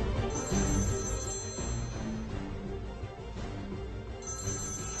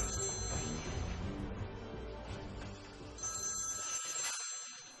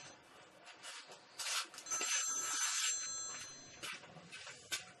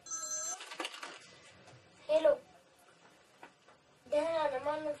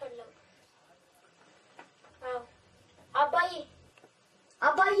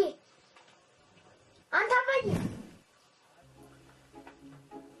አባዬ አንተ አባዬ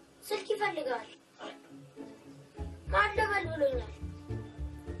ስልክ ይፈልጋል ማን ደበል ብሎኛል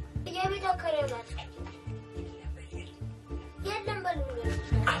የቤት አከራይ ናት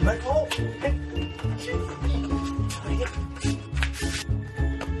አመዶ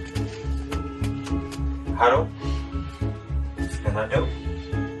ሃሎ ተናደው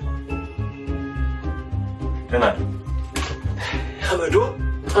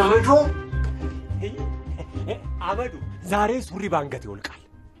አመዱ ዛሬ ሱሪ ባንገት ይወልቃል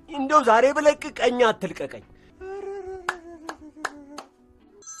እንደው ዛሬ ብለቅ ቀኛ አትልቀቀኝ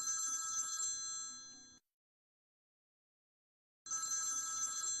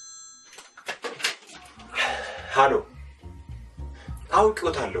ሃሎ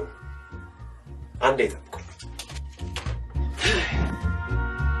አውቀውታለሁ አንዴ ተብቁ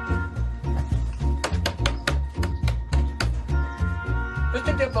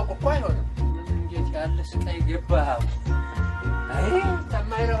ብትደበቁ እኮ አይሆንም እንዴት ያለ ስቃይ ገባህ አይ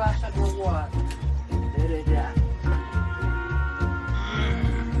ተማይረባ ሰደዋ ደረዳ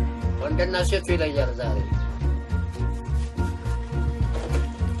ወንድና ሴቱ ይለያል ዛሬ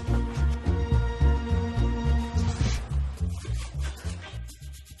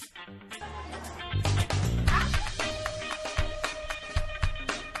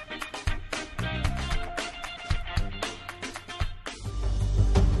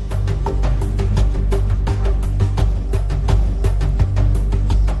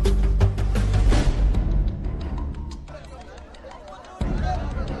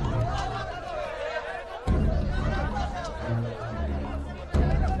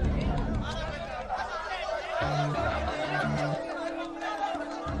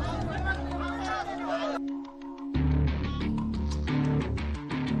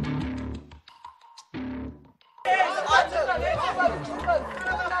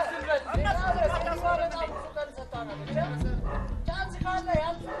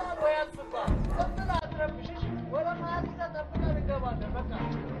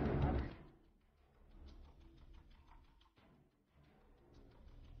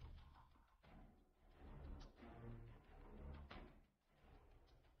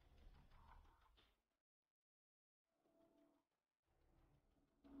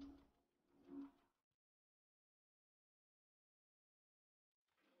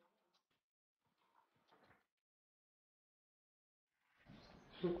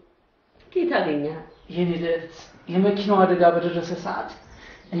ጌታ ገኛ የኔ ልዕልት የመኪናው አደጋ በደረሰ ሰዓት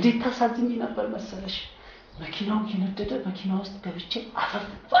እንዴት ታሳዝኝ ነበር መሰለሽ መኪናው እየነደደ መኪና ውስጥ ገብቼ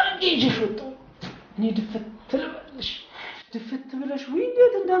አፈፋርጌ ይዤሽ ወጣሁ እኔ ድፍት ልበልሽ ድፍት ብለሽ ወይ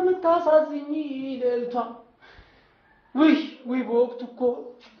እንዴት እንደምታሳዝኝ ልዕልቷ ወይ በወቅቱ እኮ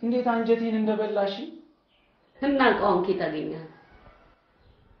እንዴት አንጀቴን እንደበላሽ እናንቀውን ጌታ ገኛ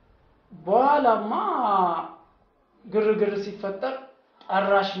በኋላማ ግርግር ሲፈጠር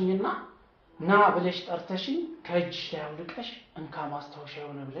ጠራሽኝና ና ብለሽ ጠርተሽኝ ከእጅ ላይ አውልቀሽ እንካ ማስታወሻ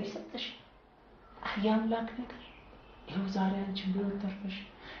የሆነ ብለሽ ሰጠሽ አያምላክ ነገር ይኸው ዛሬ አንቺን ቢሆን ተርፈሽ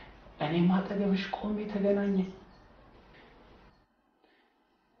እኔም አጠገብሽ ቆሜ ተገናኘን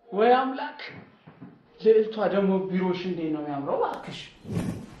ወይ አምላክ ልዕልቷ ደግሞ ቢሮሽ እንዴት ነው የሚያምረው እባክሽ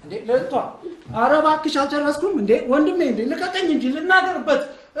እንዴ ልዕልቷ ኧረ እባክሽ አልጨረስኩም እንዴ ወንድሜ እንዴ ልቀቀኝ እንጂ ልናገርበት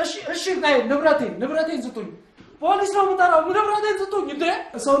እሺ ናይ ንብረቴን ስጡኝ ፖሊስ ነው የምጠራው ንብረቴን ስጡኝ እንዴ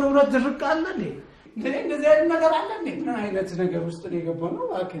ሰው ንብረት ድርቅ አለ እንዴ እንደዚህ አይነት ነገር አለ እንዴ ምን አይነት ነገር ውስጥ ነው የገባው ነው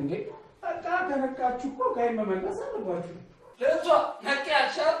እባክህ እንዴ በቃ ተነካችሁ እኮ ከይ መመለስ አለባችሁ ልዕልቷ ነቄ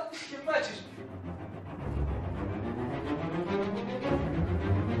አልሻል ይማችሽ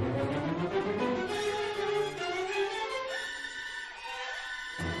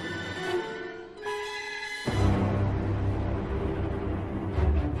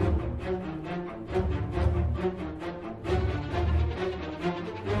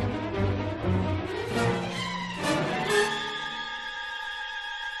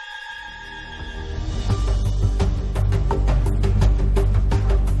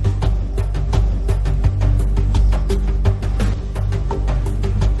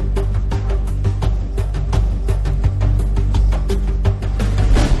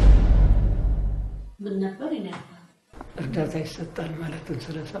እርዳታ ይሰጣል ማለትን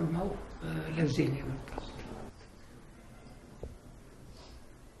ስለሰማው ለዚህ ነው የመጣሁት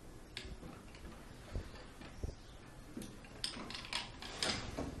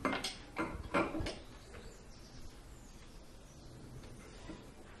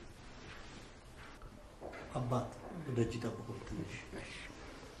አባት ደጅ ጠብቁ ትንሽ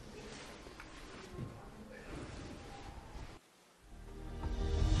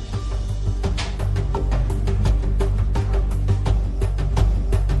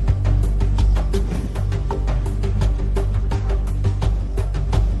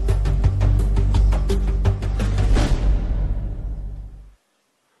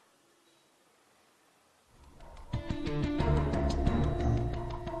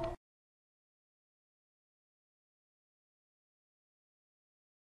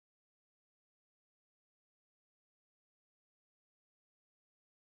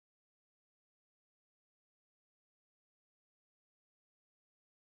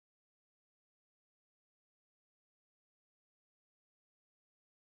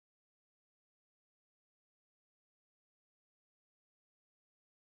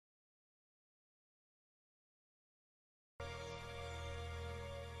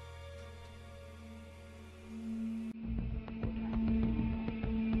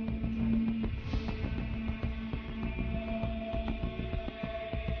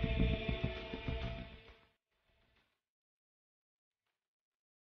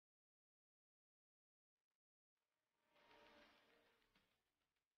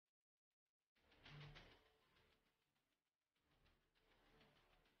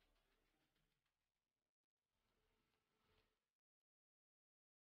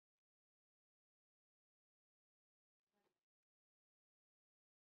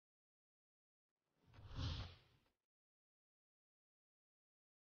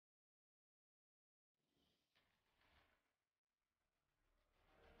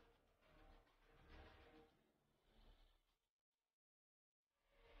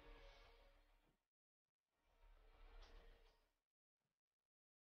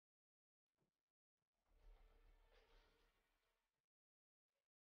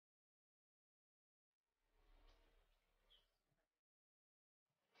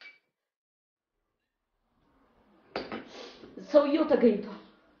ሰውየው ተገኝቷል።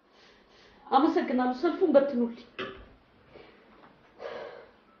 አመሰግናለሁ። ሰልፉን በትኑልኝ።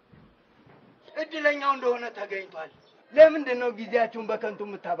 እድለኛው እንደሆነ ተገኝቷል። ለምንድን ነው ጊዜያችሁን በከንቱ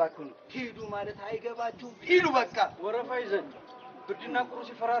የምታባክኑት? ሂዱ ማለት አይገባችሁ። ሂዱ በቃ። ወረፋ ይዘን ብርድና ቁሩ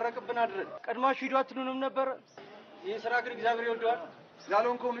ሲፈራረቅብን አድረን ቀድማችሁ ሂዱ አትሉንም ነበር? ይህ ስራ ግን እግዚአብሔር ይወደዋል።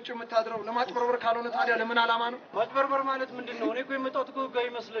 ዛሎንኮ ምጭ የምታድረው ለማጭበርበር ካልሆነ ታዲያ ለምን ዓላማ ነው? ማጭበርበር ማለት ምንድን ነው? እኔ እኮ የመጣሁት እኮ ህጋዊ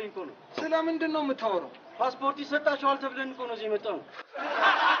መስለኝ እኮ ነው። ስለምንድን ነው የምታወራው? ፓስፖርት ይሰጣችኋል ተብለን እኮ ነው እዚህ የመጣው ነው።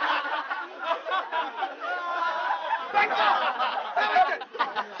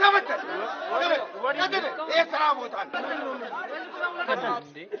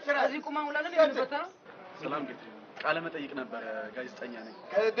 ሰላም ጌታ፣ ቃለ መጠይቅ ነበር። ጋዜጠኛ ነኝ።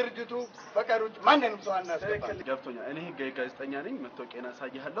 ከድርጅቱ ፈቃድ ውጭ ማንንም ሰው አናስገባም። ገብቶኛል። እኔ ህጋዊ ጋዜጠኛ ነኝ። መታወቂያን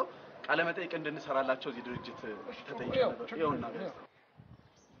አሳይሃለሁ። ቃለ መጠይቅ እንድንሰራላቸው እዚህ ድርጅት ተጠይቄ ነበር። ይኸውና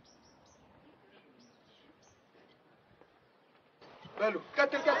በሉ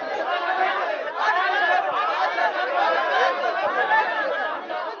ቀጥል።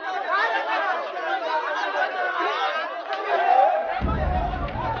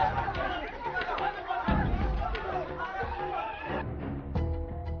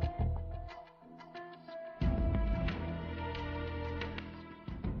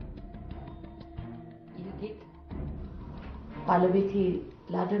 ባለቤቴ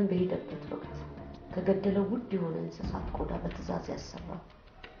ላደን በሄደበት ወቅት ከገደለው ውድ የሆነ እንስሳት ቆዳ በትዕዛዝ ያሰራው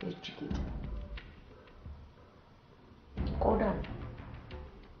የእጅ ጌጥ ቆዳ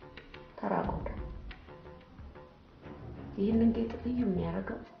ተራ ቆዳ። ይህንን ጌጥ ልዩ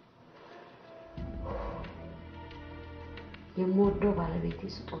የሚያደርገው የምወደው ባለቤቴ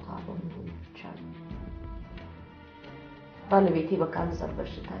ስጦታ በመሆኑ ብቻ ነው። ባለቤቴ በካንሰር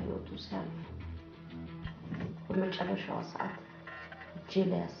በሽታ ህይወቱ ሲያልፍ በመጨረሻው ሰዓት እጄ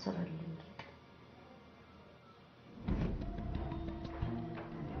ላይ ያሰረልኝ ጌጥ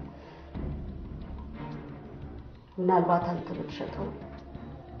ምናልባት አንተ ብትሸጠው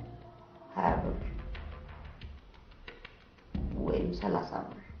 20 ብር ወይም 30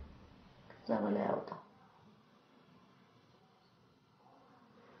 ብር ከዛ በላይ ያወጣ።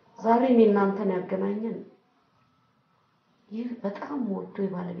 ዛሬ እኔ እናንተን ያገናኘን ይህ በጣም ወዶ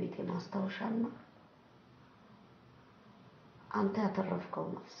የባለቤቴ ማስታወሻና አንተ ያተረፍከው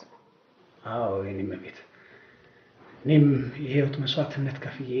ነፍስ ነው። አዎ የኔ መቤት፣ እኔም የህይወት መስዋዕትነት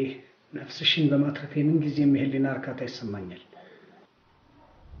ከፍዬ ነፍስሽን በማትረፌ ምን ጊዜም የህሊና እርካታ ይሰማኛል።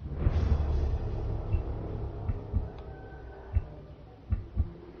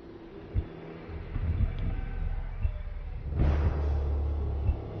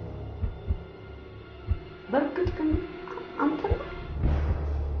 በእርግጥ ግን አንተ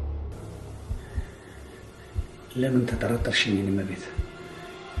ለምን ተጠራጠርሽኝ? የኔ መቤት፣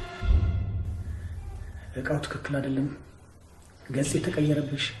 እቃው ትክክል አይደለም፣ ገጽ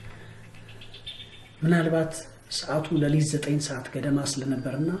የተቀየረብሽ። ምናልባት ሰዓቱ ለሊት 9 ሰዓት ገደማ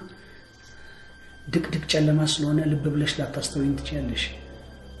ስለነበርና ድቅድቅ ጨለማ ስለሆነ ልብ ብለሽ ላታስተውይኝ ትችያለሽ።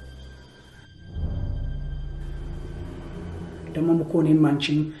 ደግሞም እኮ እኔም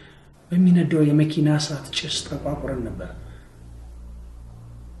አንቺም በሚነደው የመኪና እሳት ጭስ ተቋቁረን ነበር።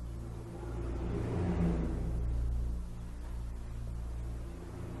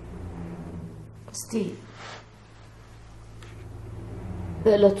 እስቲ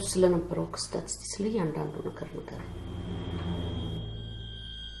በእለቱ ስለነበረው ክስተት እስቲ ስለ እያንዳንዱ ነገር ንገረኝ።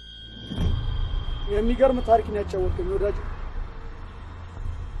 የሚገርም ታሪክ ነው ያጫወትከኝ ወዳጅ።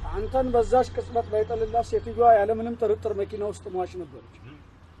 አንተን በዛሽ ቅጽበት ላይ ጠልላት ሴትዮዋ ያለምንም ጥርጥር መኪና ውስጥ ሟች ነበረች።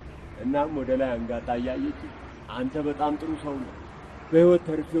 እናም ወደ ላይ አንጋጣ እያየች አንተ በጣም ጥሩ ሰው ነህ፣ በህይወት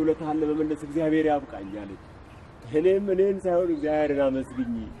ተርፌ ውለታህን ለመመለስ እግዚአብሔር ያብቃኝ አለች። እኔም እኔን ሳይሆን እግዚአብሔርን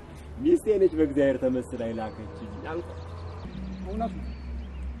አመስግኝ፣ ሚስቴ ነች በእግዚአብሔር ተመስላ ይላከችኝ አልኳት። እውነት ነው።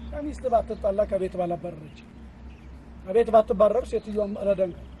 ከሚስት ባትጣላ ከቤት ባላባረረች፣ ከቤት ባትባረር ሴትዮዋም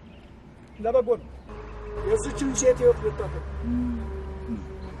ረደንከ ለበጎ ነው። የእሱችን ሴት ህይወት ልታፈቅ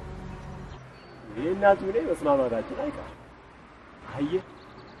ይህና ትሁኔ መስማማታችን አይቀርም። አየህ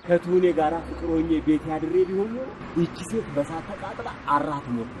ከትሁኔ ጋር ፍቅር ሆኜ ቤት ያድሬ ቢሆን ኖሮ ይቺ ሴት በሳት ተቃጥላ አራት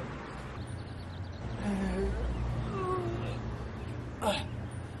ሞት ነው።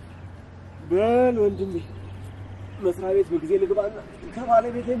 በል ወንድሜ መስሪያ ቤት በጊዜ ልግባና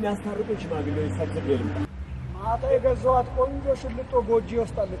ከባለቤቴ የሚያስታርቁኝ ሽማግሌዎች ሰብስቤ ልምጣ። ማታ የገዛኋት ቆንጆ ሽልጦ ጎጆ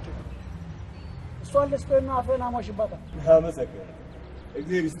ውስጥ አለች። እሷን ልስጥህና አፍህን አሟሽባታል። አመሰግናለሁ።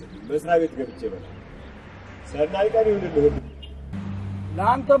 እግዚአብሔር ይስጥልኝ። መስሪያ ቤት ገብቼ በል። ሰናይ ቀን ይሁንልህ።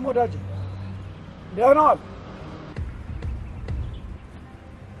 ለአንተም ወዳጅ ደህና ዋል።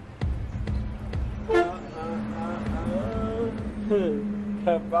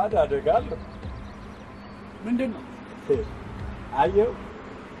 ከባድ አደጋ አለው። ምንድን ነው? አየው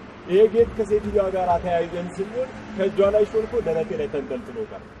ይሄ ጌጥ ከሴትዮዋ ጋር ተያይዘን ስንል ከእጇ ላይ ሾልኮ ደረቴ ላይ ተንጠልጥሎ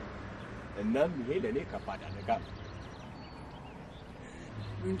ቀረ። እናም ይሄ ለኔ ከባድ አደጋ ነው።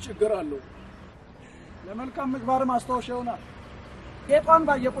 ምን ችግር አለው? ለመልካም ምግባር ማስታወሻ ይሆናል። ጌጧን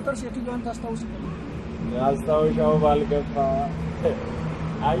ባየ ቁጥር ሴትዮዋን ታስታውስ። ማስታወሻው ባልገባ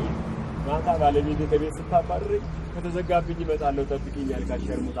አይ ማታ ባለቤቴ ከቤት ስታባረኝ ከተዘጋብኝ እመጣለሁ ጠብቂኛል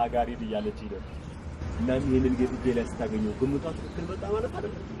ካሸርሙጣ ጋር ሂድ እያለችኝ ነበር። እናም ይሄንን ጌጥ እጄ ላይ ስታገኘው ግምቷ ትክክል መጣ ማለት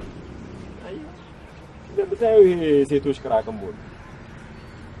አይደለም። አይ እንደምታየው ይሄ ሴቶች ቅራቅንቦ ነው።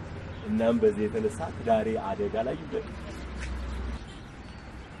 እናም በዚህ የተነሳ ትዳሬ አደጋ ላይ ይወድቃል።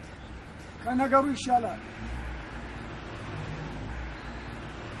 ከነገሩ ይሻላል።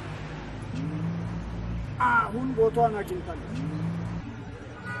 አሁን ቦታዋን አግኝታለች።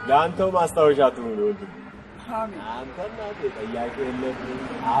 ለአንተው ማስታወሻ ትሁን ወንድም። አሜን። አንተና ጠያቂ የለብህ፣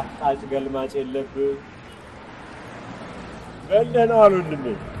 አፍጣጭ ገልማጭ የለብህ። በደህና ዋል ወንድሜ።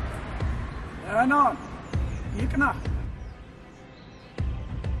 ደህና ዋል። ይቅና።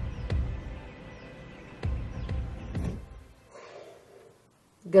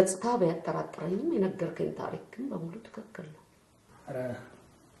 ገጽታ ቢያጠራጥረኝም የነገርከኝ ታሪክ ግን በሙሉ ትክክል ነው። ኧረ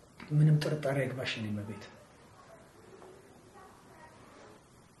ምንም ጥርጣሬ አይግባሽ የኔ መቤት።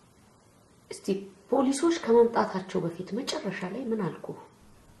 እስቲ ፖሊሶች ከመምጣታቸው በፊት መጨረሻ ላይ ምን አልኩ?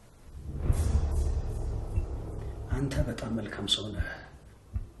 አንተ በጣም መልካም ሰው ነህ።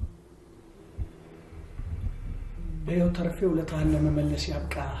 በሕይወት ተርፌ ውለታህን ለመመለስ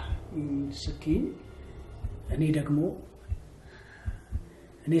ያብቃ ስትይኝ እኔ ደግሞ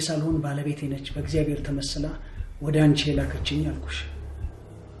እኔ ሳልሆን ባለቤቴ ነች በእግዚአብሔር ተመስላ ወደ አንቺ የላከችኝ አልኩሽ።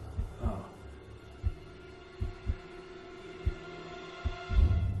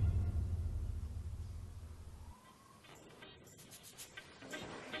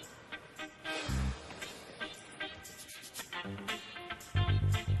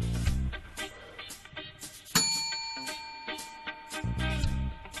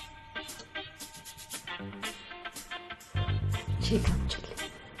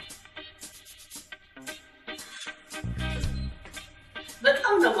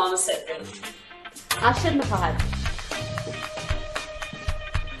 በጣም ነው የማመሰግነው። አሸንፈሃል።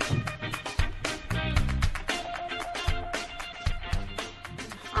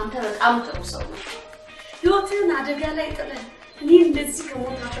 አንተ በጣም ጥሩ ሰው ነህ። ህይወትህን አደጋ ላይ ጥለህ እኔ እንደዚህ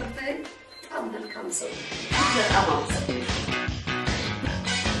ከሞት አተርፈህ በጣም መልካም ሰው ነህ። በጣም አመሰግናለሁ።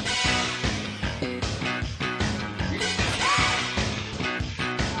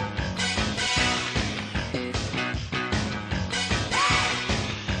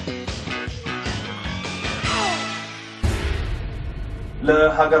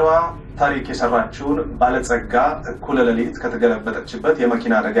 ለሀገሯ ታሪክ የሰራችውን ባለጸጋ እኩለ ሌሊት ከተገለበጠችበት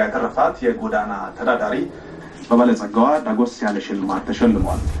የመኪና አደጋ ያተረፋት የጎዳና ተዳዳሪ በባለጸጋዋ ዳጎስ ያለ ሽልማት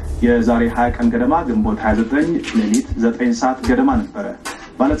ተሸልሟል። የዛሬ 20 ቀን ገደማ ግንቦት 29 ሌሊት 9 ሰዓት ገደማ ነበረ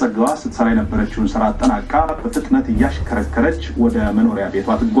ባለጸጋዋ ስትሰራ የነበረችውን ስራ አጠናቃ በፍጥነት እያሽከረከረች ወደ መኖሪያ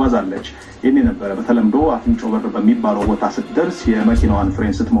ቤቷ ትጓዛለች። ይህን ነበረ በተለምዶ አፍንጮ በር በሚባለው ቦታ ስትደርስ የመኪናዋን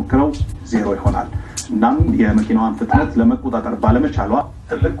ፍሬን ስትሞክረው ዜሮ ይሆናል። እናም የመኪናዋን ፍጥነት ለመቆጣጠር ባለመቻሏ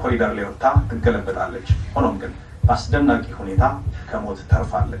ትልቅ ኮሪደር ላይ ወጥታ ትገለበጣለች። ሆኖም ግን በአስደናቂ ሁኔታ ከሞት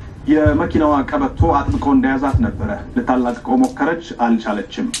ተርፋለች። የመኪናዋ ቀበቶ አጥብቆ እንደያዛት ነበረ። ልታላቅቀው ሞከረች፣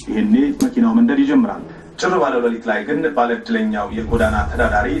 አልቻለችም። ይሄኔ መኪናው መንደድ ይጀምራል። ጭር ባለው ሌሊት ላይ ግን ባለእድለኛው የጎዳና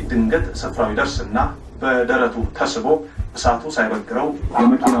ተዳዳሪ ድንገት ስፍራው ይደርስና በደረቱ ተስቦ እሳቱ ሳይበግረው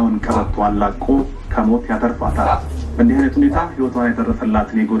የመኪናውን ቀበቶ አላቆ ከሞት ያተርፋታል። በእንዲህ አይነት ሁኔታ ህይወቷን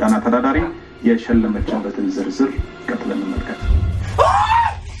ያተረፈላትን የጎዳና ተዳዳሪ የሸለመችበትን ዝርዝር ቀጥለን እንመልከት።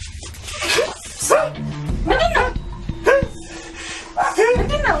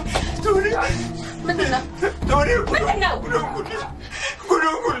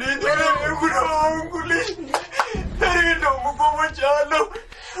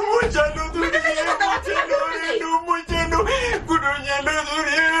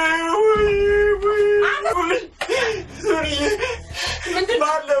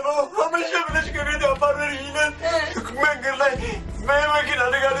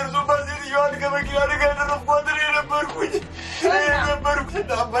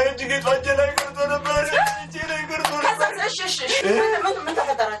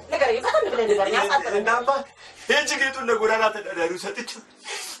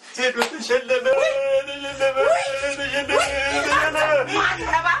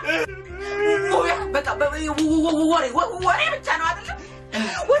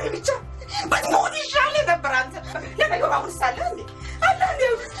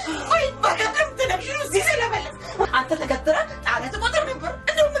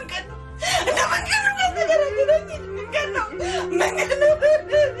 ምን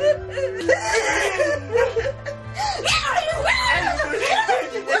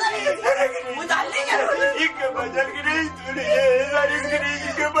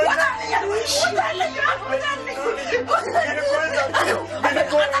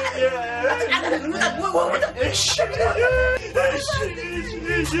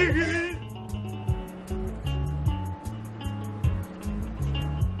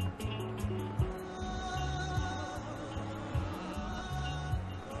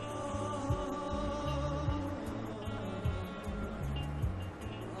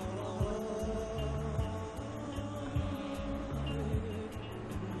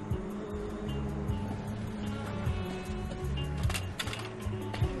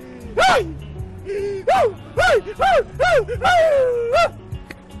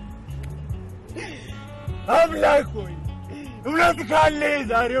አምላክ ሆይ እውነት ካለ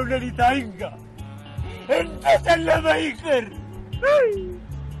ዛሬው ሌሊት አይንጋ እንደጨለመ ይቅር።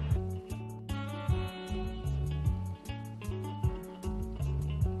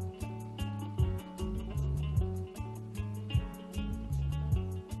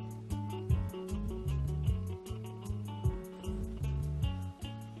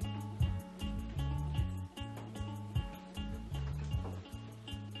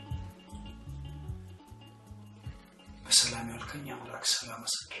 በሰላም ያልከኝ አምላክ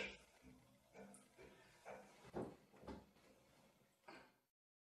ስላመሰግን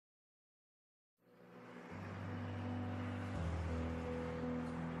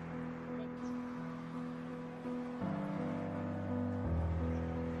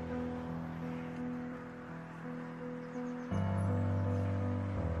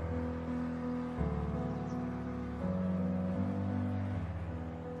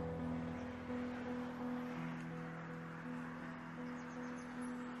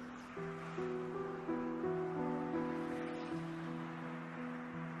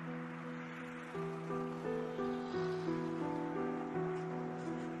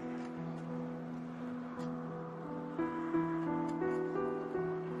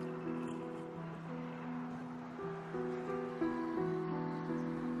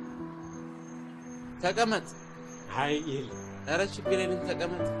ተቀመጥ። አይ ይል ኧረ ችግር የለም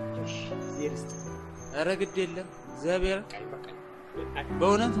ተቀመጥ። እሺ ይልስ ኧረ ግድ የለም እግዚአብሔር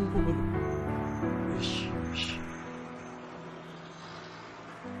በእውነት እንኩ ብሎ እሺ እሺ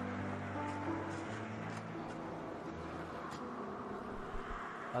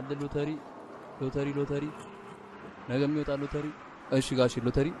አንድ ሎተሪ ነገ የሚወጣ ሎተሪ። እሺ ጋሽ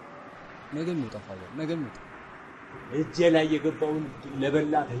ሎተሪ ነገ የሚወጣ ፋዘር ነገ የሚወጣ እጄ ላይ የገባውን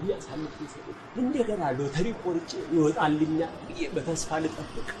ለበላተኛ ሳልፍ ይሰጥ እንደገና ሎተሪ ቆርጬ ይወጣልኛል ብዬ በተስፋ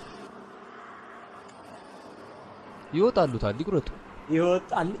ልጠብቅ። ይወጣሉታል ይቁረጡ።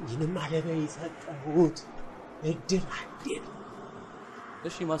 ይወጣልኝንም አለበይ ሰጠሁት እድል አዴል።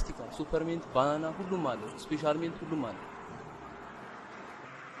 እሺ ማስቲካ፣ ሱፐርሜንት፣ ባናና ሁሉም አለ። ስፔሻል ሜንት ሁሉም አለ።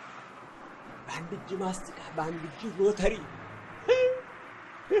 በአንድ እጅ ማስቲካ በአንድ እጅ ሎተሪ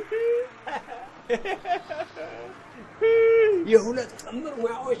የሁለት ጥምር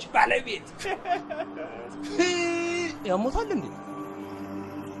ሙያዎች ባለቤት ያሞታል እንዴ?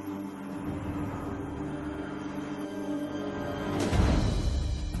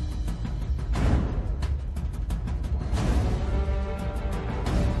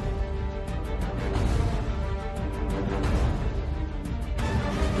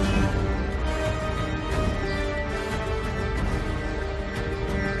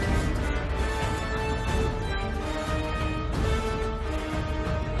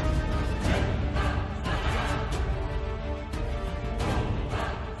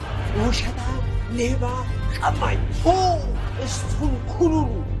 ውሸታም ሌባ ቀማኝ ሆ እሱን ኩሉሉ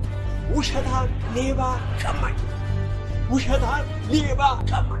ውሸታም ሌባ ቀማኝ ውሸታም ሌባ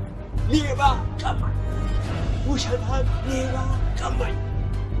ቀማኝ ሌባ ቀማኝ ውሸታም ሌባ ቀማኝ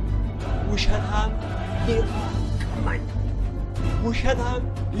ውሸታም ሌባ ቀማኝ ውሸታም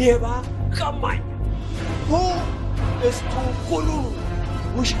ሌባ ቀማኝ ሆ እሱን ኩሉሉ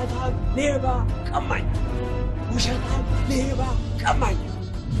ውሸታም ሌባ ቀማኝ ውሸታም ሌባ ቀማኝ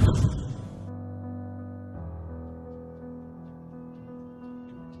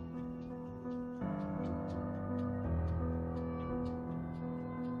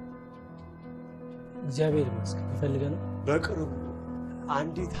እግዚአብሔር ይመስገን። ይፈልገ ነው። በቅርቡ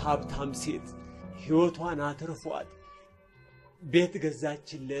አንዲት ሀብታም ሴት ህይወቷን አትርፏት ቤት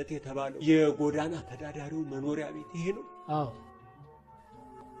ገዛችለት የተባለው የጎዳና ተዳዳሪው መኖሪያ ቤት ይሄ ነው። አዎ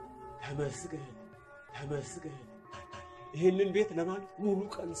ተመስገን ተመስገን። ይህንን ቤት ለማለት ሙሉ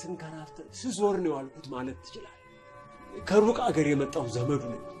ቀን ስንከራተት ስዞር ነው ያልኩት ማለት ትችላል። ከሩቅ አገር የመጣው ዘመዱ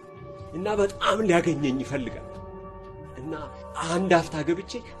ነው እና በጣም ሊያገኘኝ ይፈልጋል እና አንድ አፍታ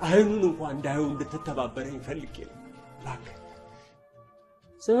ገብቼ አይኑን እንኳን እንዳየው እንድትተባበረኝ ፈልጌ ነው። እባክህ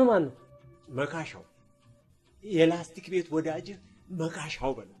ስምህ ማን ነው? መካሻው። የላስቲክ ቤት ወዳጅህ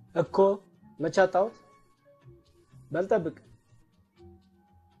መካሻው በለው እኮ። መቼ አጣሁት? በል ጠብቅ።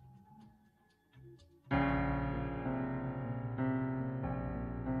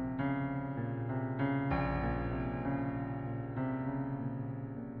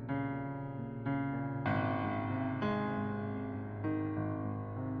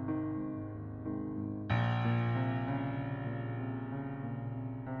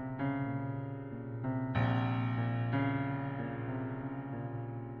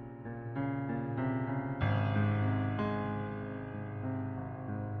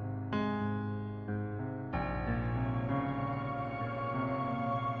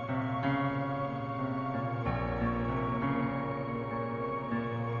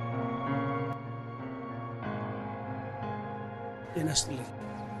 ጤና ይስጥልኝ።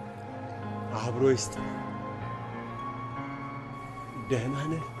 አብሮ ይስጥ። ደህና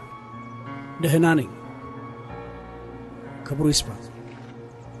ነህ? ደህና ነኝ። ክብሩ ይስፋ።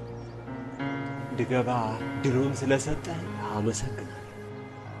 እንድገባ ድሉን ስለሰጠህ አመሰግናለሁ።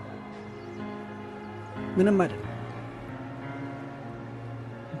 ምንም አይደለም።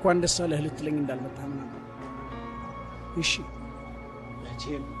 እንኳን ደስ አለህ ልትለኝ እንዳልመጣህ ምናምን። እሺ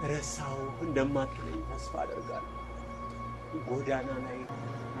መቼም ረሳው እንደማትለኝ ተስፋ አደርጋለሁ። ጎዳና ላይ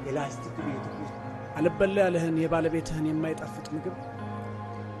የላስቲክ ቤት ውስጥ አልበላ ያለህን የባለቤትህን የማይጣፍጥ ምግብ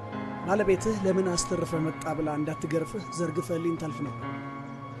ባለቤትህ ለምን አስተርፈ መጣ ብላ እንዳትገርፍህ ዘርግፈህልኝ ታልፍ ነበር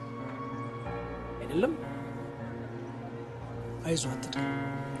አይደለም? አይዞህ አትድከም።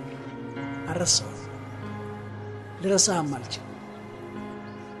 አረሳው ልረሳህም አልችልም።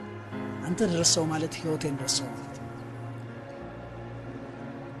 አንተ ደረሰው ማለት ህይወቴን ደረሰው ማለት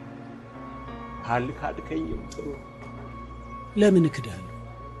ካልካድከኝም ጥሩ። ለምን እክዳለሁ?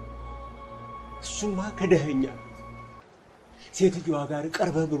 እሱማ ክደኸኛል። ሴትዮዋ ጋር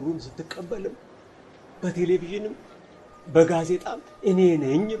ቀርበህ ብሩን ስትቀበልም በቴሌቪዥንም በጋዜጣም እኔ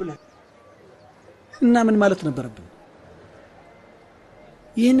ነኝ ብለህ እና ምን ማለት ነበረብን?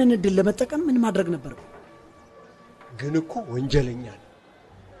 ይህንን እድል ለመጠቀም ምን ማድረግ ነበረብን? ግን እኮ ወንጀለኛ ነው።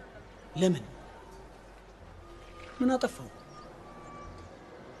 ለምን? ምን አጠፋው?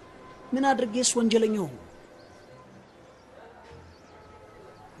 ምን አድርጌስ ወንጀለኛው?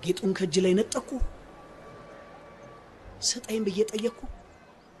 ጌጡን ከእጅ ላይ ነጠቁ? ሰጣይን ብዬ ጠየቅኩ?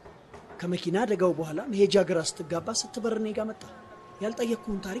 ከመኪና አደጋው በኋላ መሄጃ ግራ ስትጋባ ስትበር እኔ ጋር መጣ።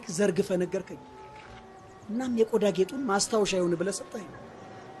 ያልጠየቅኩን ታሪክ ዘርግፈ ነገርከኝ። እናም የቆዳ ጌጡን ማስታወሻ ይሁን ብለህ ሰጠኝ።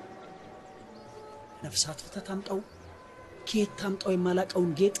 ነፍሳት ፍተህ ታምጣው ከየት ታምጣው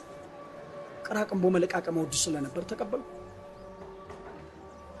የማላቀውን ጌጥ ቅራቅንቦ መለቃቀመው ወድ ስለነበር ተቀበልኩ።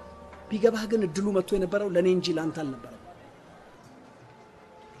 ቢገባህ ግን እድሉ መጥቶ የነበረው ለኔ እንጂ ላንተ አልነበረም።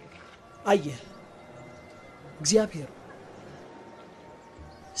 አየህ እግዚአብሔር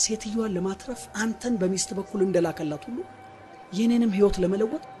ሴትዮዋን ለማትረፍ አንተን በሚስት በኩል እንደላከላት ሁሉ የኔንም ህይወት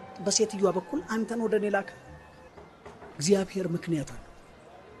ለመለወጥ በሴትዮዋ በኩል አንተን ወደኔ ላከ። እግዚአብሔር ምክንያት አለው።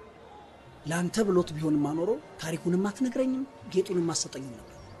 ላንተ ብሎት ቢሆን ማኖሮ ታሪኩንም አትነግረኝም ጌጡንም አሰጠኝም ነበር።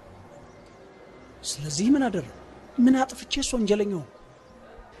 ስለዚህ ምን አደረኩ? ምን አጥፍቼስ ወንጀለኛው?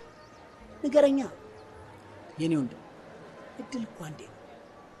 ንገረኛ የኔ ወንድም። እድል እኮ አንዴ ነው።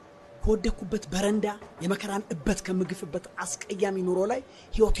 ከወደኩበት በረንዳ የመከራን እበት ከምግፍበት አስቀያሚ ኑሮ ላይ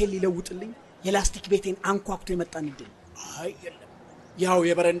ህይወቴን ሊለውጥልኝ የላስቲክ ቤቴን አንኳኩቶ የመጣን እድል። አይ የለም ያው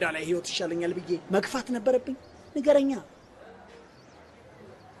የበረንዳ ላይ ህይወት ይሻለኛል ብዬ መግፋት ነበረብኝ። ንገረኛ።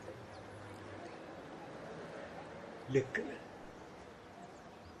 ልክ ነህ።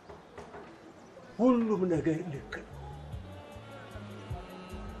 ሁሉም ነገር ልክ ነው።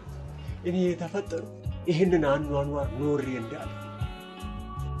 እኔ የተፈጠሩ ይህንን አኗኗር ኖሬ እንዳለ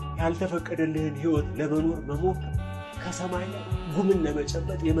ያልተፈቀደልህን ህይወት ለመኖር መሞከር ከሰማይ ላይ ጉምን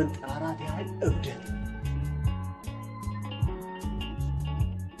ለመጨበጥ የመንጠራራት ያህል እብደት።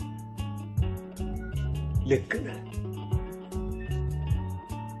 ልክ ነህ።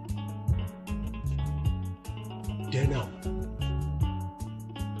 ደህና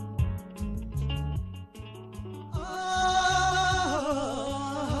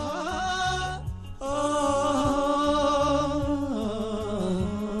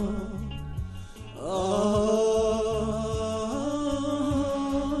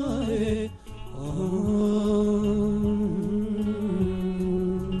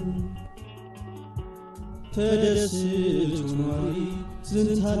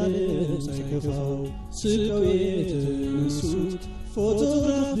ስቀው የተነሱት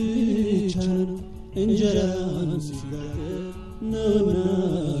ፎቶግራፍ ብቻ ነው እንጀራን ሲጋገር ነውና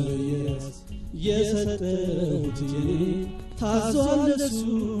ለየራስ የሰጠሁት የኔ ታዟል ለሱ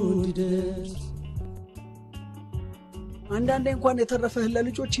እንዲደርስ። አንዳንዴ እንኳን የተረፈህ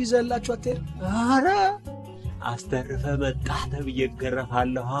ለልጆች ይዘህላችሁ አትሄድ? ኧረ አስተርፈ መጣህ ተብዬ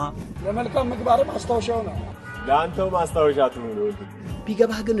እገረፋለሁ። ለመልካም ምግባር ማስታወሻው ነው። ለአንተው ማስታወሻ ትሁን።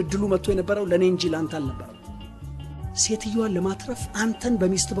 ቢገባህ ግን እድሉ መጥቶ የነበረው ለኔ እንጂ ላንተ አልነበረም። ሴትዮዋን ለማትረፍ አንተን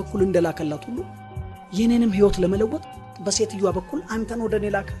በሚስት በኩል እንደላከላት ሁሉ የኔንም ህይወት ለመለወጥ በሴትዮዋ በኩል አንተን ወደኔ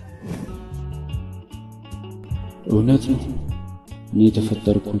ላከ። እውነት ነው። እኔ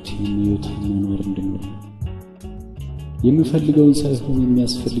የተፈጠርኩት ህይወት መኖር እንድኖር የምፈልገውን ሳይሆን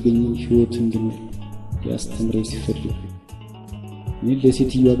የሚያስፈልገኝን ህይወት እንድኖር ያስተምረኝ ሲፈልግ እኔ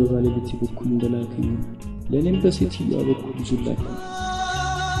ለሴትዮዋ በባለቤቴ በኩል እንደላከኝ ለኔም በሴትዮዋ በኩል ይላል።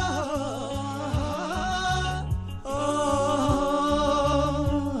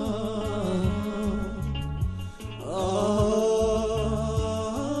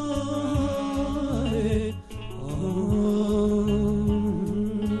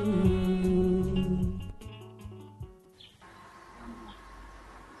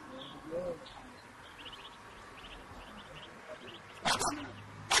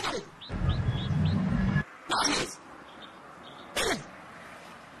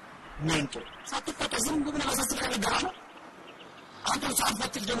 ሳትፈታ ዝም ብለህ ማሳሰብ ይገባል አንተ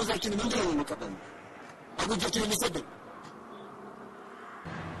ሳትፈትሽ ደሞዛችን ምን ነው የሚቀበል አጎጆችን የሚሰደው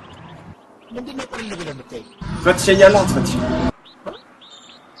ምንድነው ቆልል ብለህ የምታይ ፈትሸኛለህ አትፈትሽኝ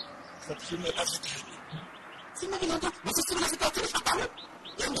ፈትሽኝ አትፈትሽ ዝም ብለህ ማሳሰብ ለፍታችሁ አታውቁ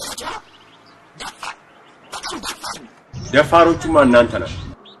የምትሰጫ ደፋሮቹማ እናንተ ናችሁ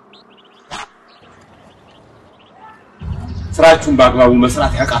ስራችሁን በአግባቡ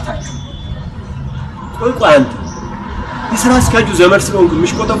መስራት ያቃታችሁ ቆይ አንተ የሥራ አስኪያጁ ዘመድ ስለሆንክ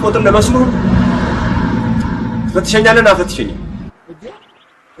ምሽቆጠቆጥን ለመስሎ ፈትሸኛለህ እና ፈትሸኛ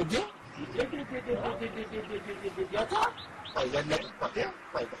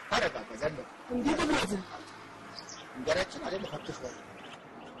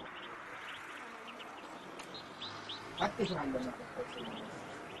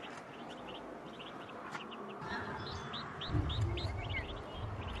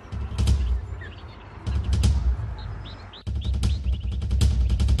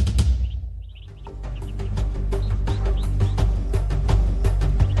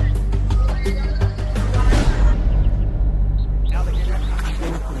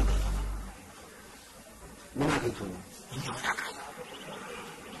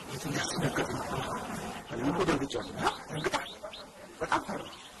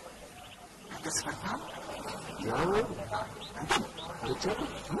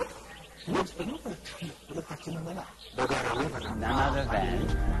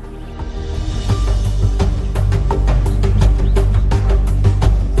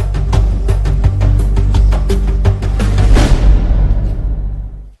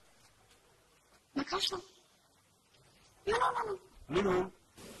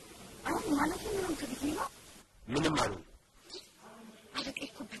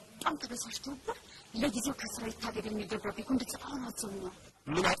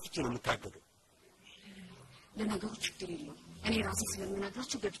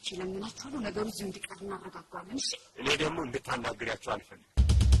ነገሩ ዝም እንዲቀርና አረጋጋለን እሺ እኔ ደግሞ እንድታናግሪያቸው አልፈልግም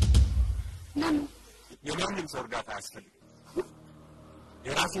ለምን የማንም ሰው እርዳታ አያስፈልግም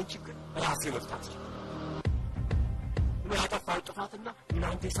የራሴን ችግር ራሴ መፍታት ምን ያጠፋው ጥፋትና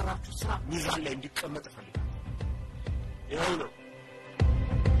እናንተ የሰራችሁት ስራ ሚዛን ላይ እንዲቀመጥ እፈልጋለሁ ይኸው ነው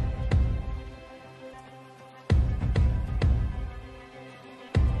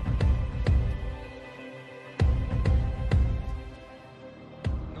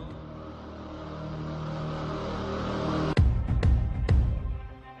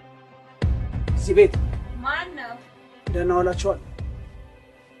ቤት ማን ነው ደህና ዋላችኋል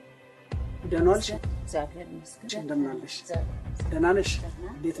ደህና ዋልሽ እግዚአብሔር ይመስገን እንደምን አለሽ ደህና ነሽ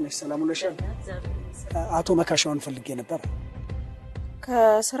እንዴት ነሽ ሰላም ውለሻል አቶ መካሻውን ፈልጌ ነበር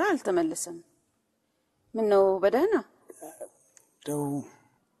ከስራ አልተመለሰም ምን ነው በደህና ደው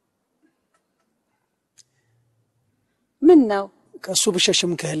ምን ነው ከሱ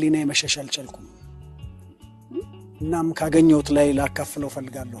ብሸሽም ከህሊና የመሸሽ አልቻልኩም እናም ካገኘሁት ላይ ላካፍለው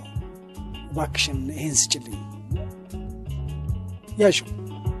ፈልጋለሁ ባክሽን ይሄን ስጭልኝ ያሹ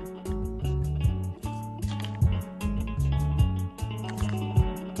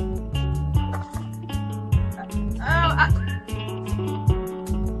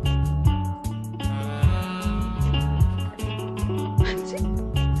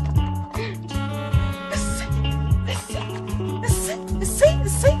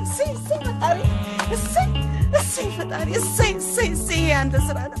አንተ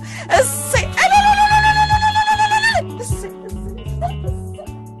ስራ ነው እሰይ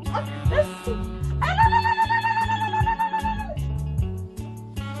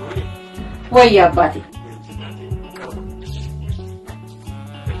ወይ አባቴ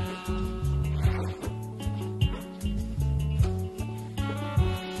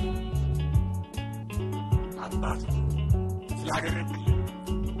አባት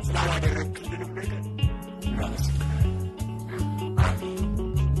ስላደረግልንም ነገር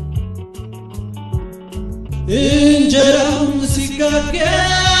እንጀራም ሲጋገር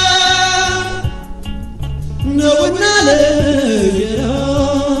ነውና ለጌራ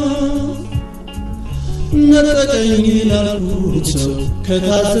ነጠቀኝ ላልኩት ሰው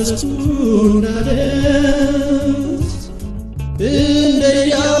ከታዘዝኩና ደስ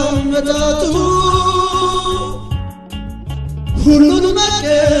እንደያመጣጡ ሁሉን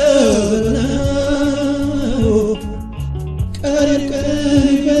መቀበል ነው ቀሪ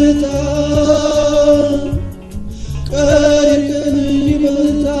ይበልጣል ቀሪ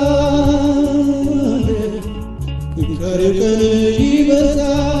ይበልጣል ቀሪ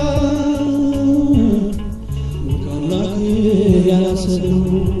ይበልጣል ከአምላክ ያላሰበው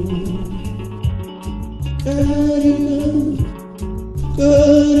ቀሪ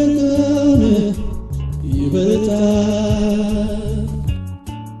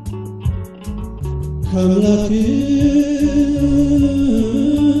ከአምላክ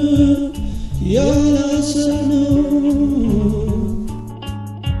ያላሰብነው